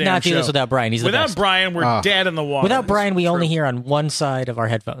We this could damn not do show. this without Brian. He's the Without best. Brian, we're dead in the water. Without Brian, we only hear on one side of our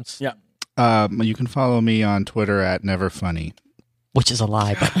headphones. Yeah. You can follow me on Twitter at neverfunny. Which is a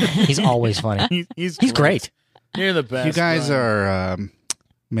lie, but he's always funny. He's great. You're the best. You guys Brian. are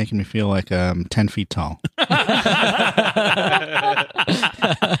making me feel like 10 feet tall.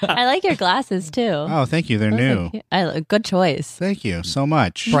 I like your glasses too. Oh, thank you. They're Those are new. cute. Good choice. Thank you so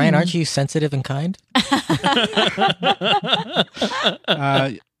much. Brian, aren't you sensitive and kind?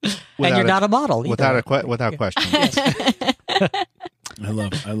 And And you're not a model. either. without question. I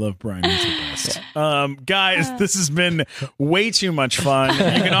love Brian. He's the best. Guys, this has been way too much fun.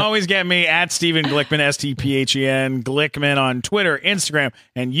 You can always get me at Stephen Glickman, STPHEN, Glickman on Twitter, Instagram,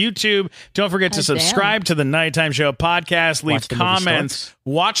 and YouTube. Don't forget to Oh, damn. subscribe to the Nighttime Show podcast. Leave Watch the movie comments. Storks.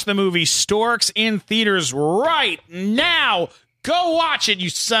 Watch the movie Storks in theaters right now. Go watch it, you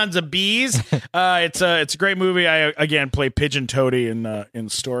sons of bees. It's a great movie. I again play Pigeon Toady in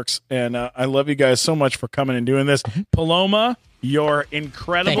Storks, and I love you guys so much for coming and doing this. Paloma, you're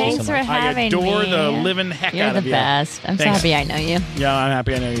incredible. Thanks for having me. I adore the living heck You're out of the you. best. I'm so happy I know you. Yeah, I'm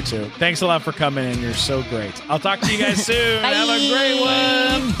happy I know you too. Thanks a lot for coming in. You're so great. I'll talk to you guys soon. Bye. Have a great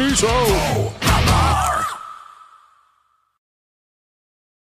one. Peace out.